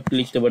ক্ষেত্রে আপনি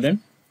লিখতে পারেন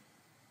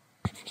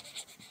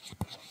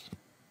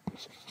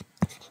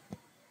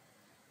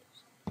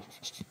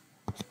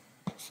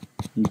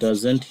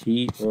doesn't he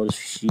or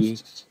she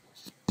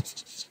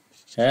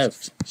have.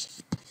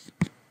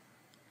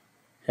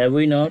 Have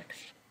we not?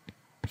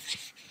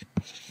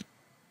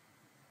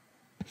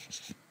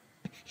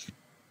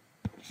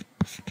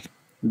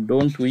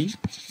 Don't we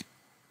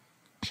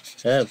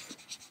have.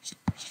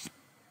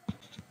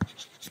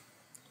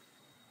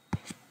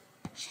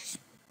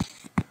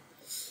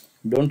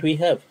 Don't we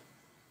have.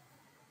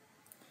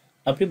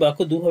 আপনি বাক্য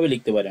দুভাবে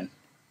লিখতে পারেন,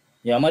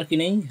 যে আমার কি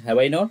নেই হ্যাভ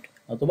আই নট,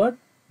 অথবা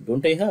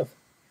ডোন্ট আই হ্যাভ,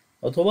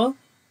 অথবা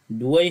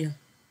ডু আই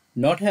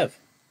নট হ্যাভ,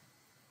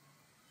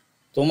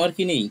 তোমার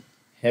কি নেই,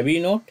 হ্যাভ ইউ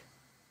নট,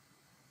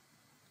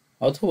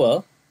 অথবা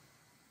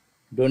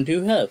ডোন্ট ইউ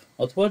হ্যাভ,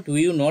 অথবা ডু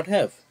ইউ নট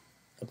হ্যাভ,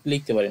 আপনি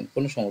লিখতে পারেন,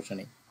 কোনো সমস্যা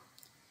নেই।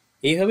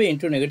 এইভাবে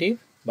ইন্ট্রোনেগেটিভ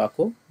বাক্য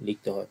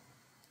লিখতে হয়।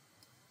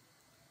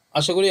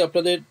 আশা করি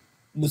আপনাদের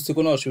বুঝতে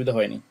কোনো অসুবিধা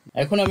হয়নি।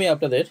 এখন আমি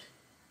আপনাদের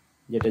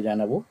যেটা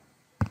জানাবো,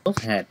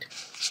 হ্যাড।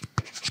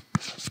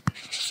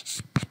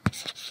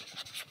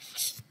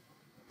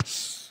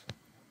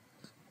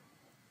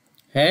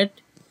 হ্যাড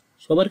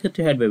সবার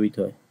ক্ষেত্রে হ্যাড ব্যবহৃত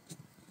হয়।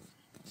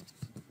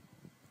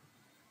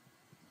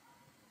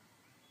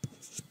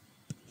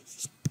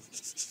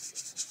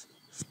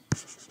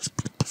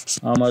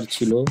 আমার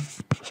ছিল,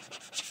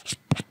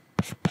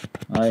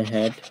 আই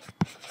হ্যাড,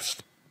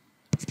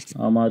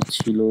 আমার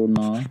ছিল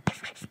না,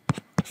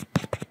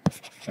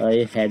 আই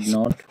হ্যাড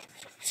নট,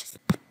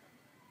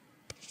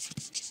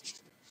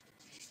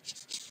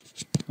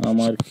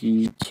 আমার কি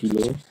ছিল,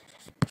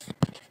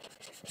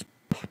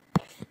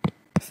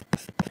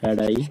 হ্যাড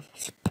আই,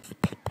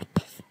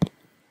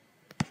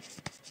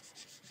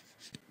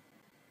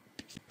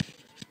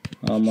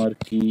 আমার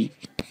কি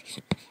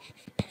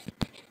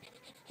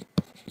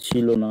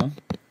ছিল না,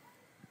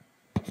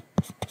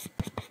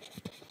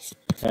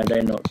 হ্যাড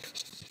আই নট।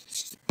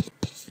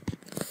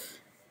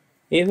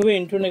 এইভাবে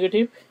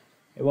ইন্ট্রোনেগেটিভ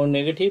এবং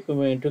নেগেটিভ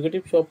এবং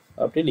ইন্ট্রোগেটিভ সব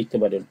আপনি লিখতে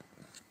পারেন।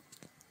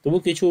 তবু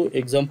কিছু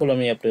এক্সাম্পল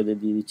আমি আপনাদের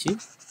দিয়ে দিচ্ছি।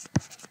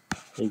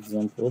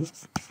 এক্সাম্পল,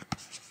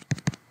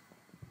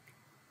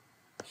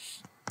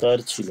 তার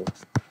ছিল,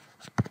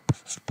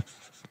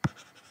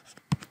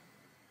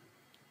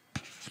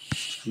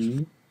 she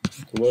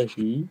অথবা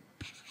he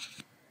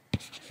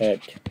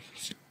had,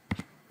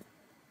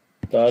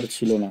 তার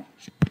ছিল না,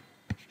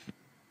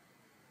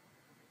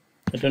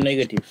 এটা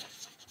নেগেটিভ।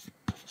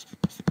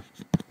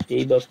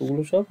 এই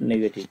বাক্যগুলো সব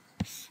নেগেটিভ।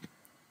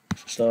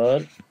 তার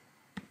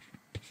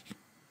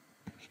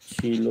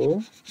ছিল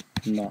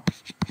না,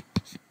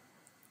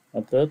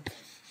 অর্থাৎ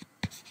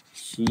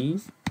she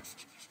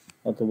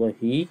অথবা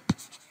he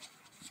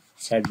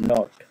had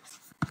not।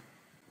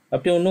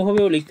 আপনি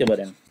অন্যভাবেও লিখতে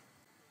পারেন,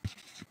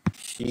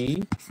 she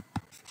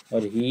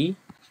or he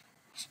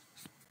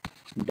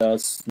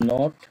does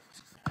not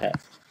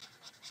have,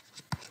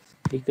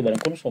 লিখতে পারেন,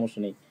 কোনো সমস্যা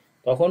নেই।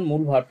 তখন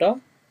মূল ভার্বটা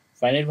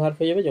ফাইনাইট ভার্ব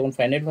হয়ে যাবে। যখন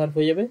ফাইনাইট ভার্ব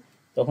হয়ে যাবে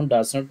তখন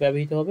ডাজ নট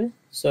ব্যবহৃত হবে।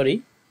 সরি,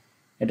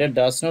 এটা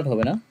ডাজ নট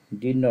হবে না,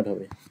 ডিড নট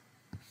হবে।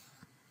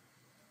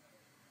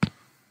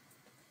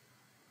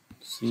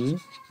 C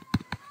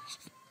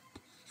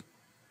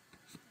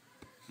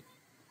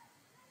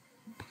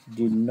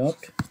did not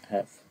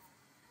have.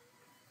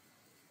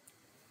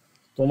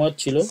 তোমার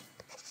ছিল,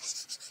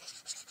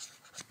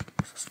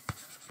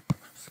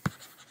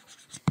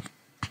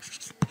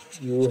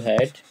 ইউ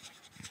হ্যাড,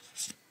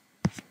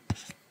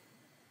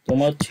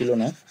 তোমার ছিল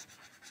না,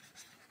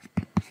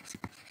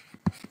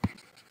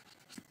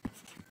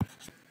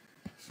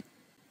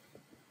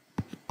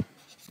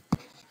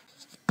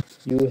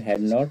 you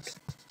had not,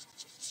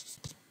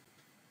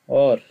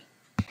 or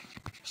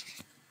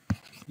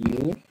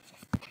you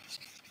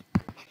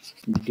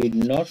did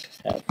not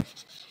have.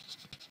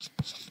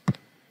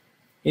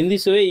 In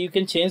this way you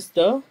can change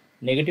the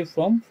negative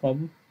form from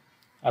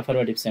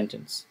affirmative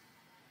sentence.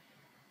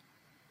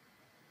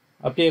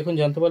 আপনি এখন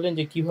জানতে পারলেন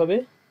যে কিভাবে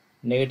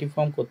নেগেটিভ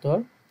ফর্ম করতে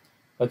হয়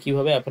বা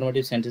কিভাবে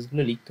অ্যাফার্মেটিভ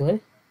সেন্টেন্সগুলো লিখতে হয়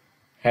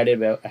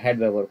হ্যাড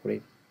ব্যবহার করে।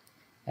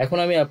 এখন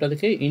আমি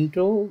আপনাদেরকে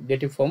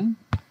ইন্ট্রোগেটিভ ফর্ম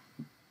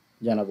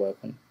জানাবো।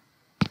 এখন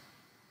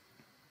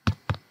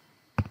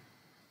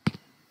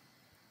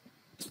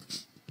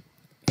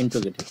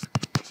ইন্ট্রোগেটিভ,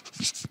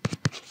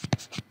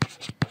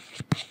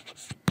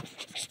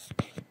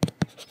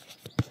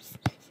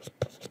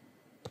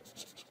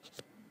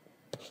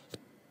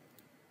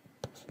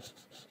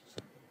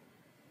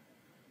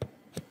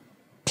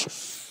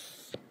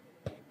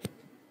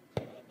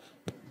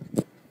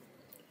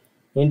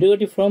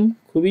 ইন্ট্রোগেটিভ ফর্ম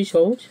খুবই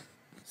সহজ।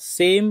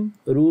 Same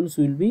rules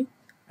will be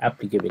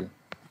applicable.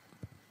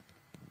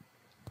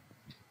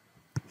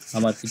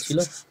 আমার কি ছিল,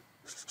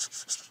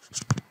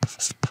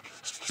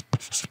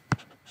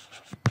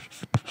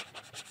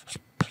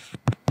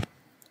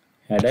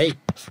 হ্যাড আই,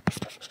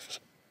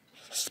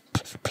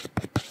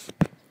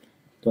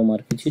 তোমার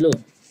কি ছিল,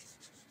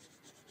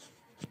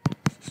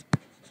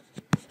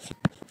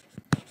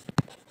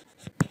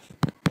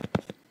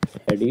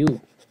 হ্যাড ইউ,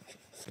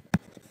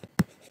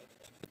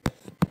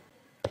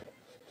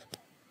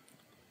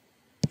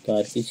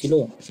 তার কি ছিল,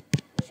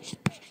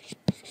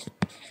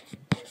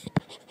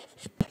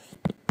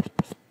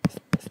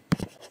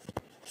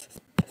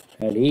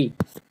 had he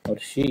or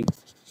she,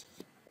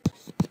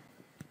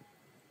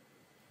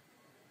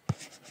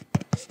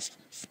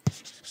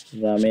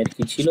 রামের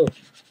কি ছিল,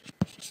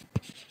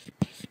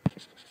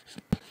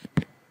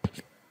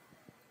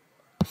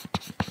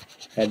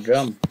 had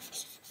ram।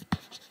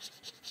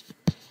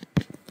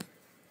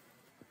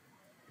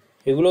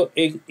 এগুলো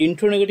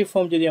ইন্ট্রোনেগেটিভ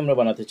ফর্ম যদি আমরা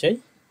বানাতে চাই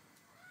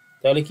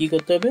তাহলে কি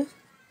করতে হবে,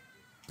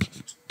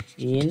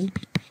 ইন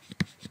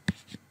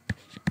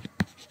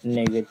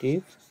নেগেটিভ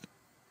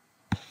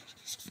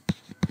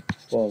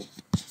ফর্ম।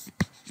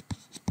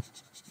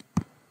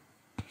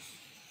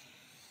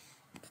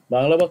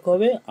 বাংলা বাক্য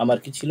হবে আমার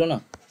কি ছিল না।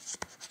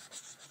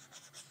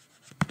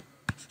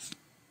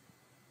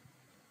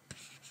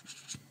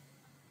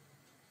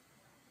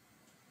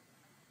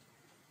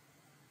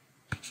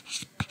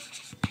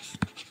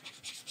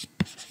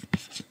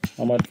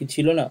 আমার কি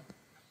ছিল না,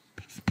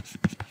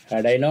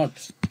 হ্যাড আই নট।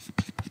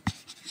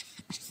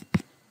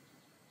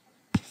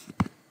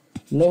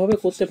 অন্যভাবে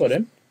করতে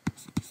পারেন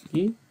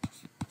কি,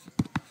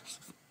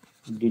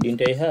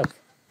 ডিডন্ট আই হ্যাভ।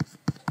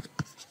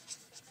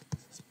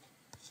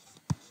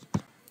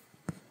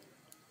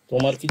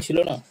 তোমার কি ছিল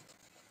না,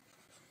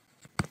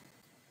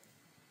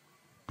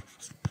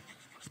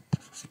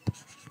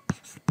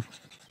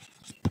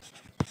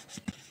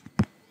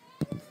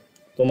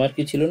 তোমার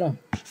কি ছিল না,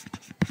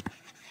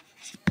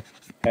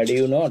 had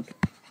you not.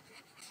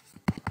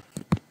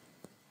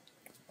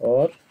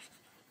 Or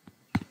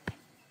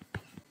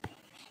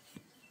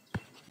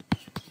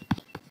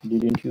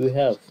didn't you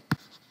have,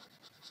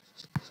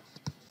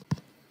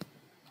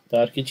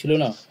 তার কি ছিল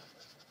না,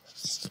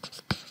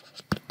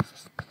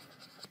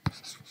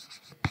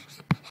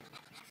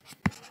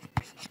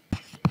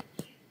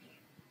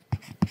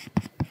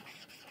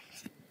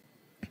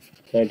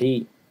 had he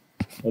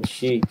or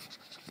she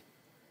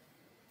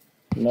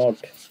not,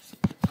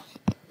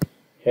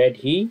 had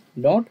he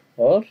not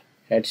or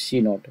had she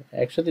not,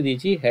 একসাথে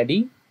দিয়েছি had he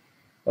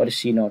or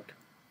she not।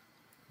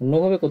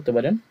 অন্যভাবে করতে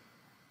পারেন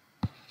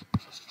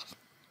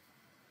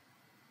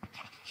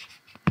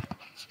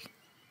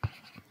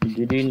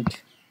didn't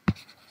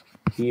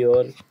he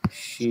or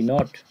she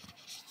not,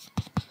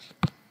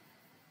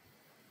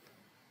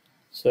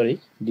 sorry,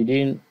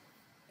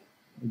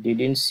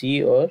 didn't she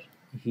or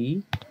he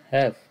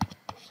have।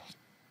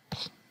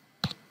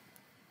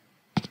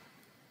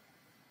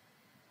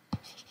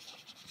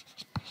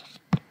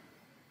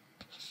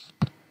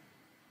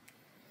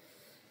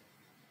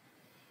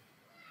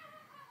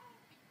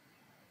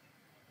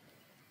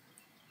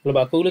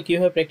 বাক্যগুলো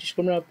কীভাবে প্র্যাকটিস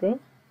করবেন আপনারা,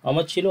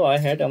 আমার ছিল আই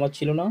হ্যাড, আমার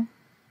ছিল না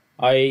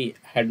আই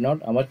হ্যাড নট,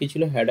 আমার কি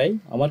ছিল হ্যাড আই,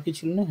 আমার কি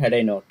ছিল না হ্যাড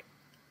আই নট।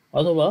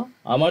 অথবা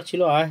আমার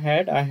ছিল I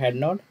had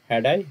not,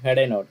 had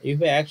I not,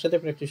 এইভাবে একসাথে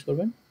প্র্যাকটিস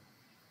করবেন।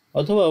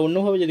 অথবা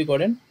অন্যভাবে যদি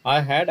করেন I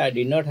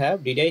did not have,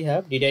 did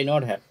I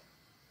not have.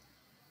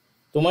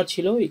 তোমার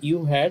ছিল you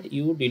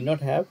did not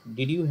have,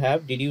 did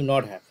you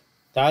not have.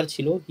 তার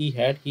ছিল he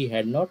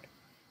had not,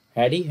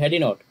 had E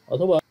not.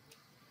 অথবা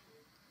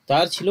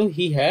তার ছিল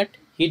he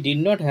did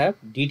not have,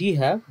 did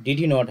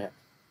he not have.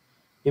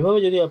 এভাবে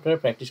যদি আপনারা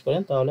প্র্যাকটিস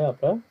করেন তাহলে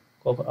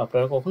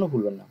আপনারা কখনো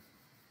ভুলবেন না।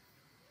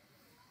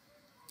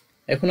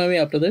 এখন আমি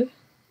আপনাদের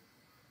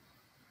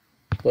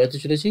বলতে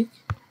চলেছি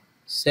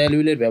শ্যাল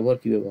উইলের ব্যবহার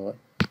কীভাবে হয়।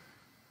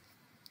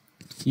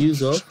 Use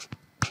of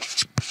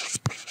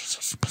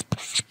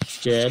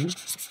shall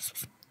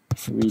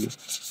will.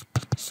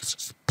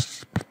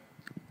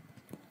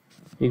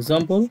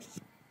 Example,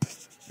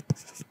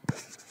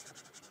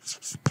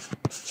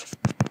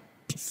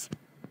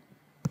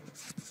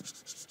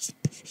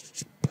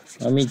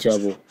 আমি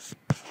যাব,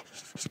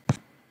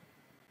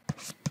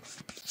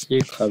 সে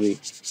খাবে,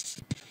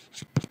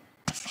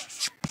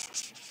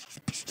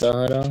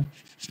 তাহারা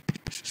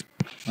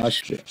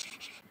আসবে,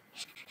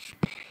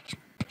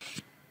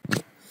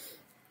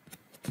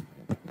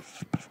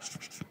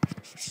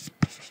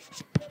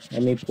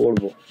 আমি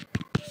পড়ব,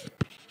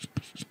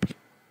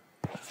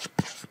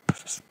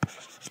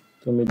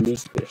 তুমি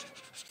লিখবে।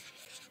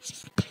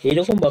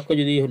 এইরকম বাক্য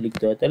যদি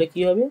লিখতে হয় তাহলে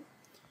কি হবে,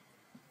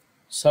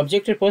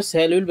 সাবজেক্টের পর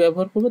শ্যাল উইল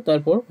ব্যবহার করবো,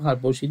 তারপর ভার্ব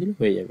বসিয়ে দিলে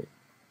হয়ে যাবে।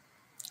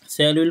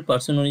 শ্যাল উইল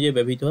পার্সন অনুযায়ী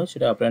ব্যবহৃত হয়,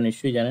 সেটা আপনারা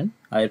নিশ্চয়ই জানেন।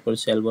 আয়ের পরে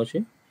শ্যাল বসে,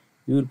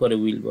 ইউর পরে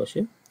উইল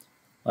বসে,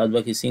 বাদ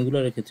বাকি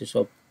সিঙ্গুলারের ক্ষেত্রে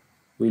সব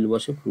উইল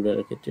বসে,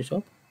 প্লুরালের ক্ষেত্রে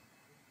সব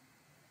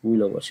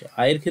উইলও বসে।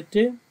 আয়ের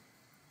ক্ষেত্রে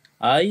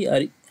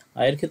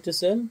আয়ের ক্ষেত্রে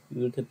শ্যাল,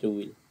 ইউর ক্ষেত্রে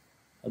উইল,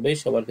 আর বেশ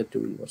সবার ক্ষেত্রে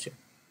উইল বসে।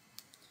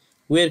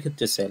 উইয়ের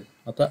ক্ষেত্রে শ্যাল,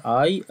 অর্থাৎ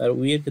আই আর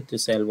উইয়ের ক্ষেত্রে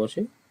শ্যাল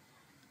বসে,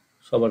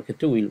 সবার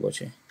ক্ষেত্রে উইল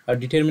বসে। আর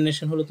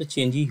ডিটারমিনেশন হলে তো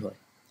চেঞ্জই হয়,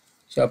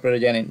 সে আপনারা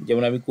জানেন।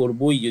 যেমন আমি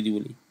করবই যদি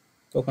বলি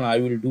তখন আই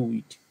উইল ডু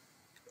ইট,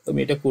 আমি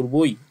এটা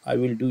করবই, আই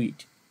উইল ডু ইট।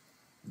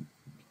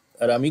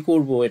 আর আমি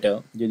করব এটা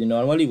যদি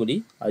নর্মালি বলি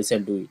আই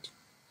শ্যাল ডু ইট।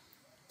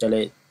 তাহলে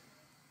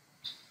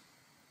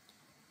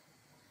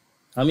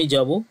আমি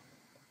যাব,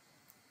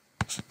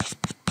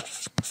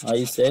 আই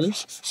শ্যাল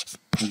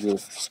গো।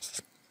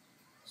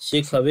 সে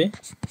খাবে,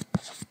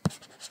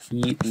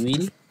 হি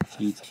উইল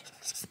ইট।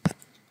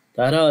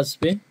 তারা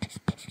আসবে,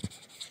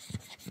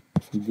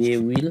 দে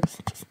উইল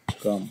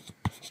কাম।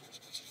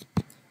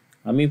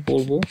 আমি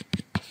পড়ব,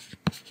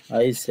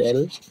 আই শ্যাল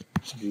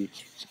রিড।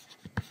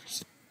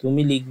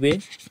 তুমি লিখবে,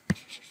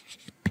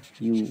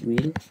 ইউ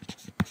উইল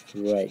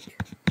রাইট।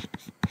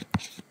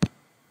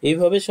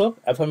 এইভাবে সব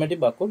অ্যাফার্মেটিভ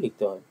বাক্য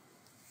লিখতে হয়।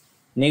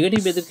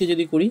 নেগেটিভ এদেরকে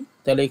যদি করি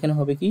তাহলে এখানে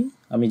হবে কি,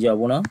 আমি যাব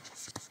না,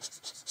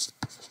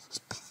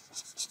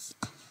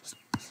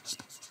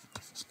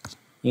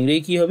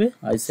 ইংরেজি কি হবে,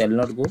 আই শ্যাল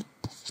নট গো।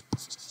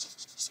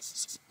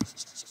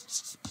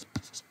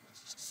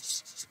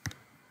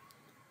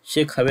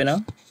 সে খাবে না,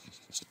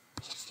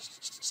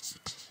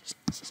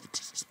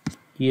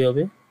 কি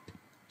হবে,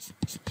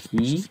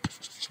 he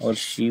or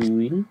she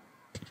will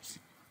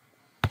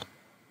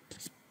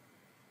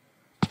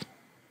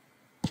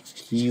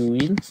You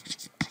will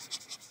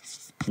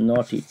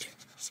not eat.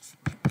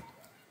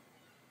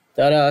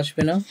 তারা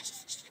আসবে না।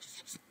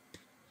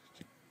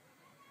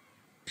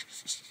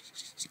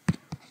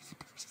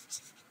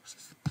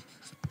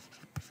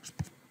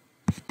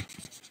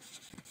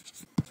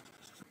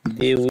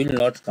 They will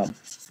not come.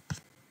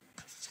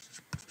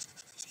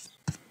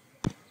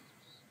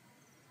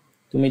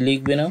 তুমি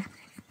লিখবে না।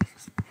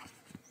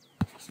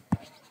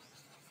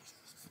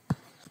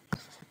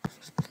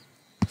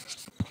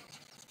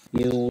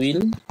 You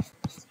will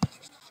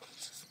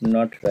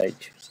not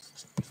write.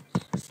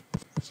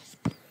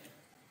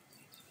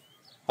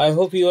 I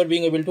hope you are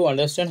being able to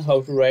understand how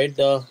to write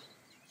the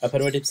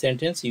affirmative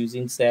sentence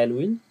using shall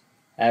will,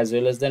 as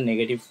well as the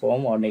negative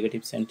form or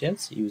negative sentence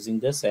using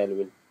the shall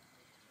will.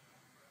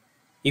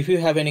 If you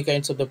have any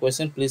kinds of the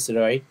question, please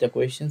write the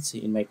questions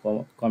in my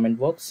comment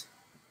box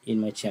in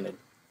my channel.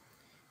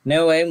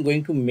 Now I am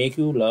going to make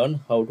you learn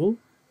how to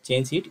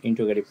change it into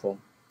interrogative form.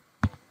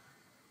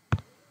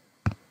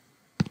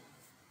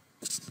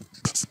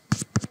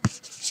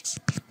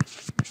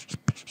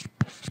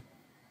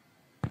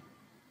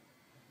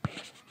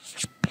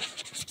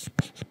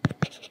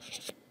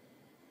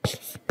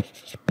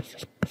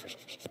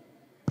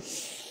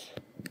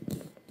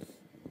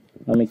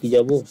 আমি কি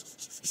যাব?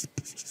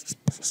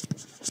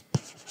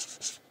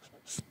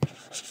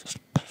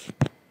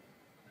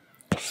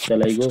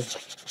 Shall I go?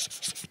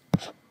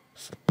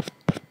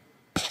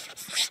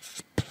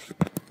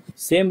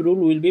 Same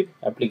rule will be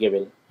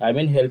applicable. I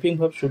mean helping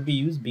verb should be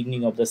used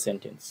beginning of the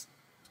sentence.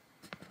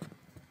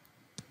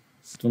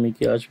 তুমি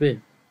কি আসবে?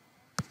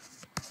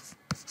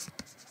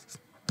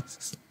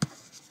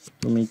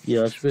 তুমি কি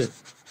আসবে?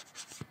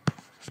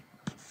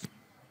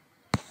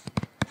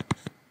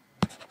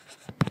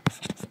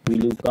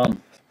 Will you come?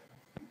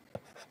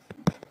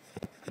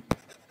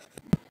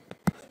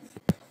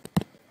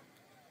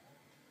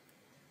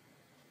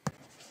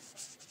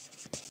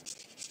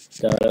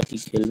 তারা কি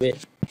খেলবে?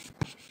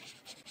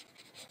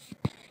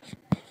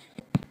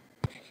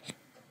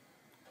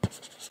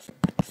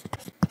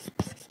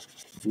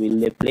 Will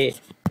they play?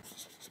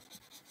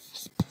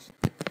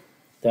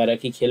 তারা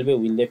কি খেলবে?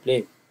 Will they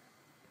play?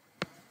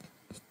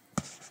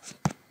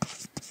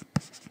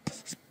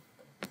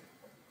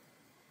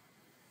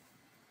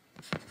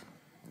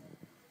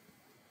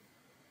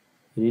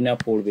 রিনা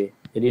পড়বে।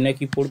 রিনা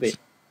কি পড়বে?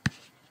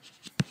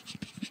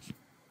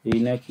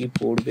 রিনা কি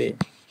পড়বে?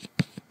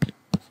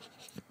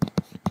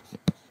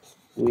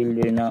 Will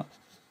Rina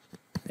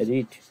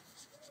read?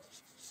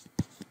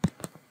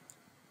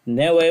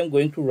 Now I am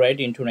going to write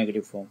into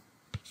negative form.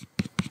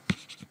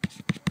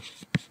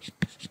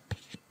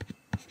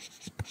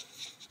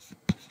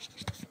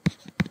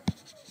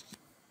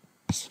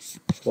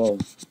 Form.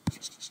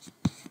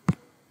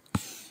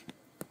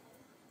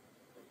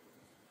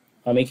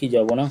 আমি কি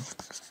যাব না?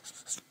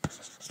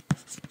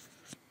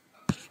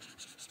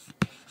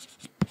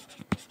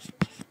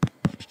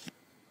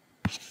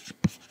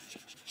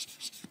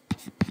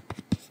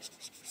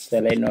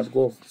 Shall I not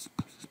go?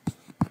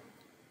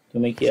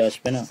 তুমি কি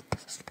আসবে না?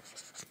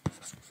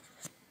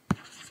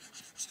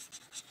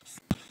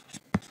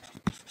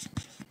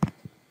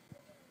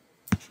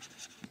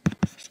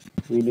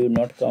 Will you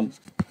not come?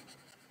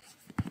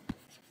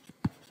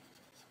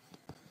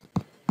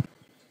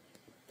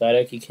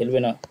 তারা কি খেলবে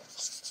না?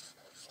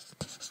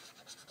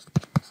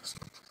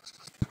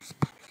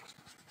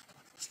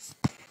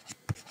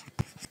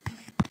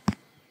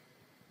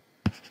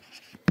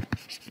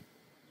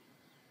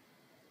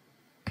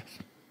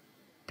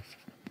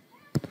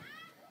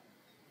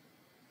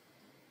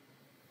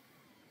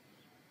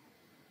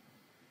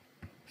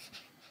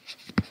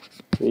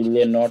 Will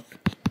they not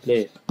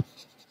play?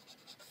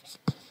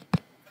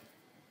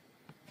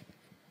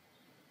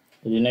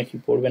 রিনা কি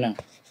পড়বে না?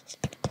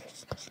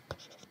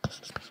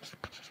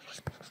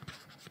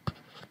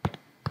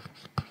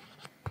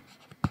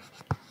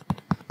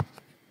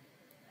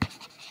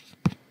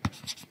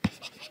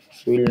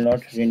 Will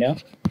not Rina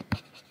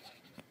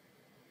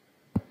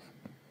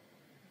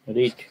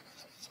read?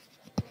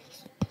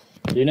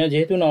 রিনা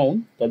যেহেতু নাউন,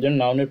 তার জন্য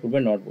নাউনের পূর্বে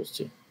নট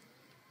বসছে।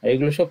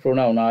 এগুলো সব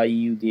প্রোনাউন আই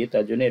ইউ দিয়ে,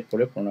 তার জন্য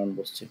এরপরে প্রোনাউন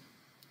বসছে।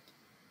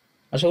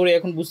 আশা করি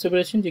এখন বুঝতে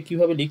পেরেছেন যে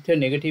কিভাবে লিখতে হয়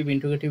negative,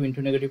 interrogative,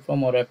 ইন্টারনেগেটিভ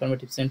form or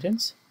affirmative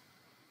sentence.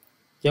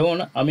 যেমন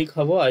আমি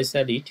খাবো, I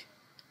shall eat,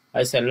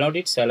 I shall not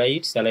it, shall I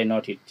eat, shall I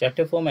not ইট,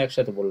 চারটে ফর্ম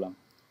একসাথে বললাম।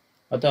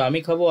 অর্থাৎ আমি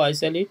খাবো, আই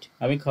শ্যাল ইট,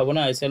 আমি খাবো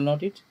না, আই শ্যাল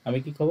নট ইট, আমি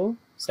কি খাবো,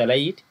 শ্যাল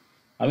আই ইট,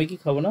 আমি কি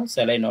খাবো না,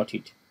 শ্যাল আই নট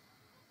ইট।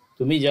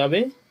 তুমি যাবে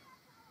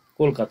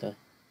Kolkata,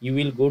 you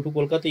will go to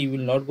Kolkata, you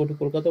will not go to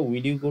Kolkata,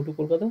 will you go to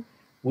Kolkata,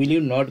 will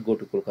you not go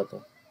to Kolkata.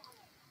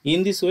 In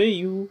this way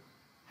you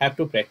have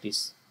to practice.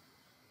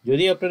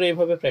 যদি আপনারা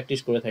এভাবে practice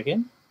করে থাকেন,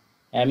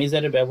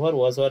 অ্যামিজারের ব্যবহার,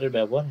 ওয়াজ ওয়ারের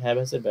ব্যবহার, হ্যাভ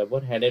হ্যাসের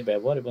ব্যবহার, হ্যাডের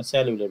ব্যবহার এবং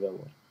শ্যাল উইলের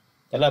ব্যবহার,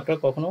 তাহলে আপনারা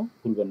কখনো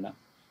ভুলবেন না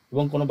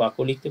এবং কোনো বাক্য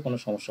লিখতে কোনো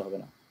সমস্যা হবে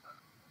না।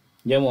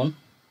 যেমন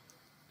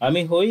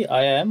আমি হই,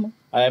 I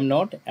am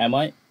not, am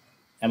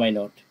I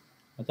not,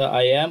 অর্থাৎ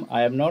I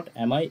am not,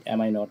 am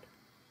I not.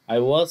 I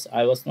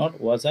was not,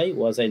 was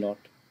I not.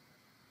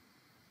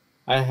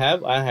 I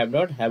have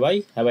not, have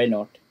I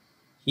not.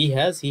 He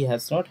has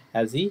not,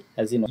 has he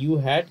not. You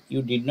had,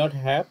 you did not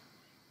have,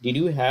 did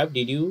you have,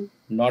 did you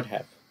not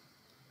have.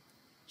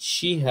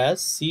 She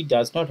has, she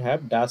does not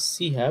have, does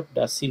she have,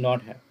 does she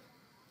not have.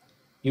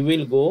 You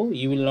will go,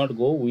 you will not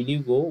go, will you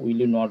go, will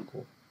you not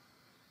go.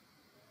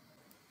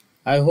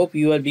 I hope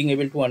you are being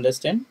able to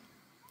understand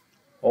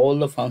all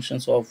the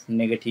functions of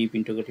negative,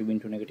 interrogative,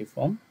 into negative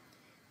form.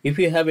 If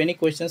you have any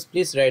questions,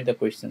 please write the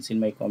questions in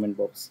my comment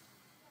box.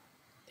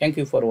 Thank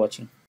you for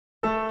watching.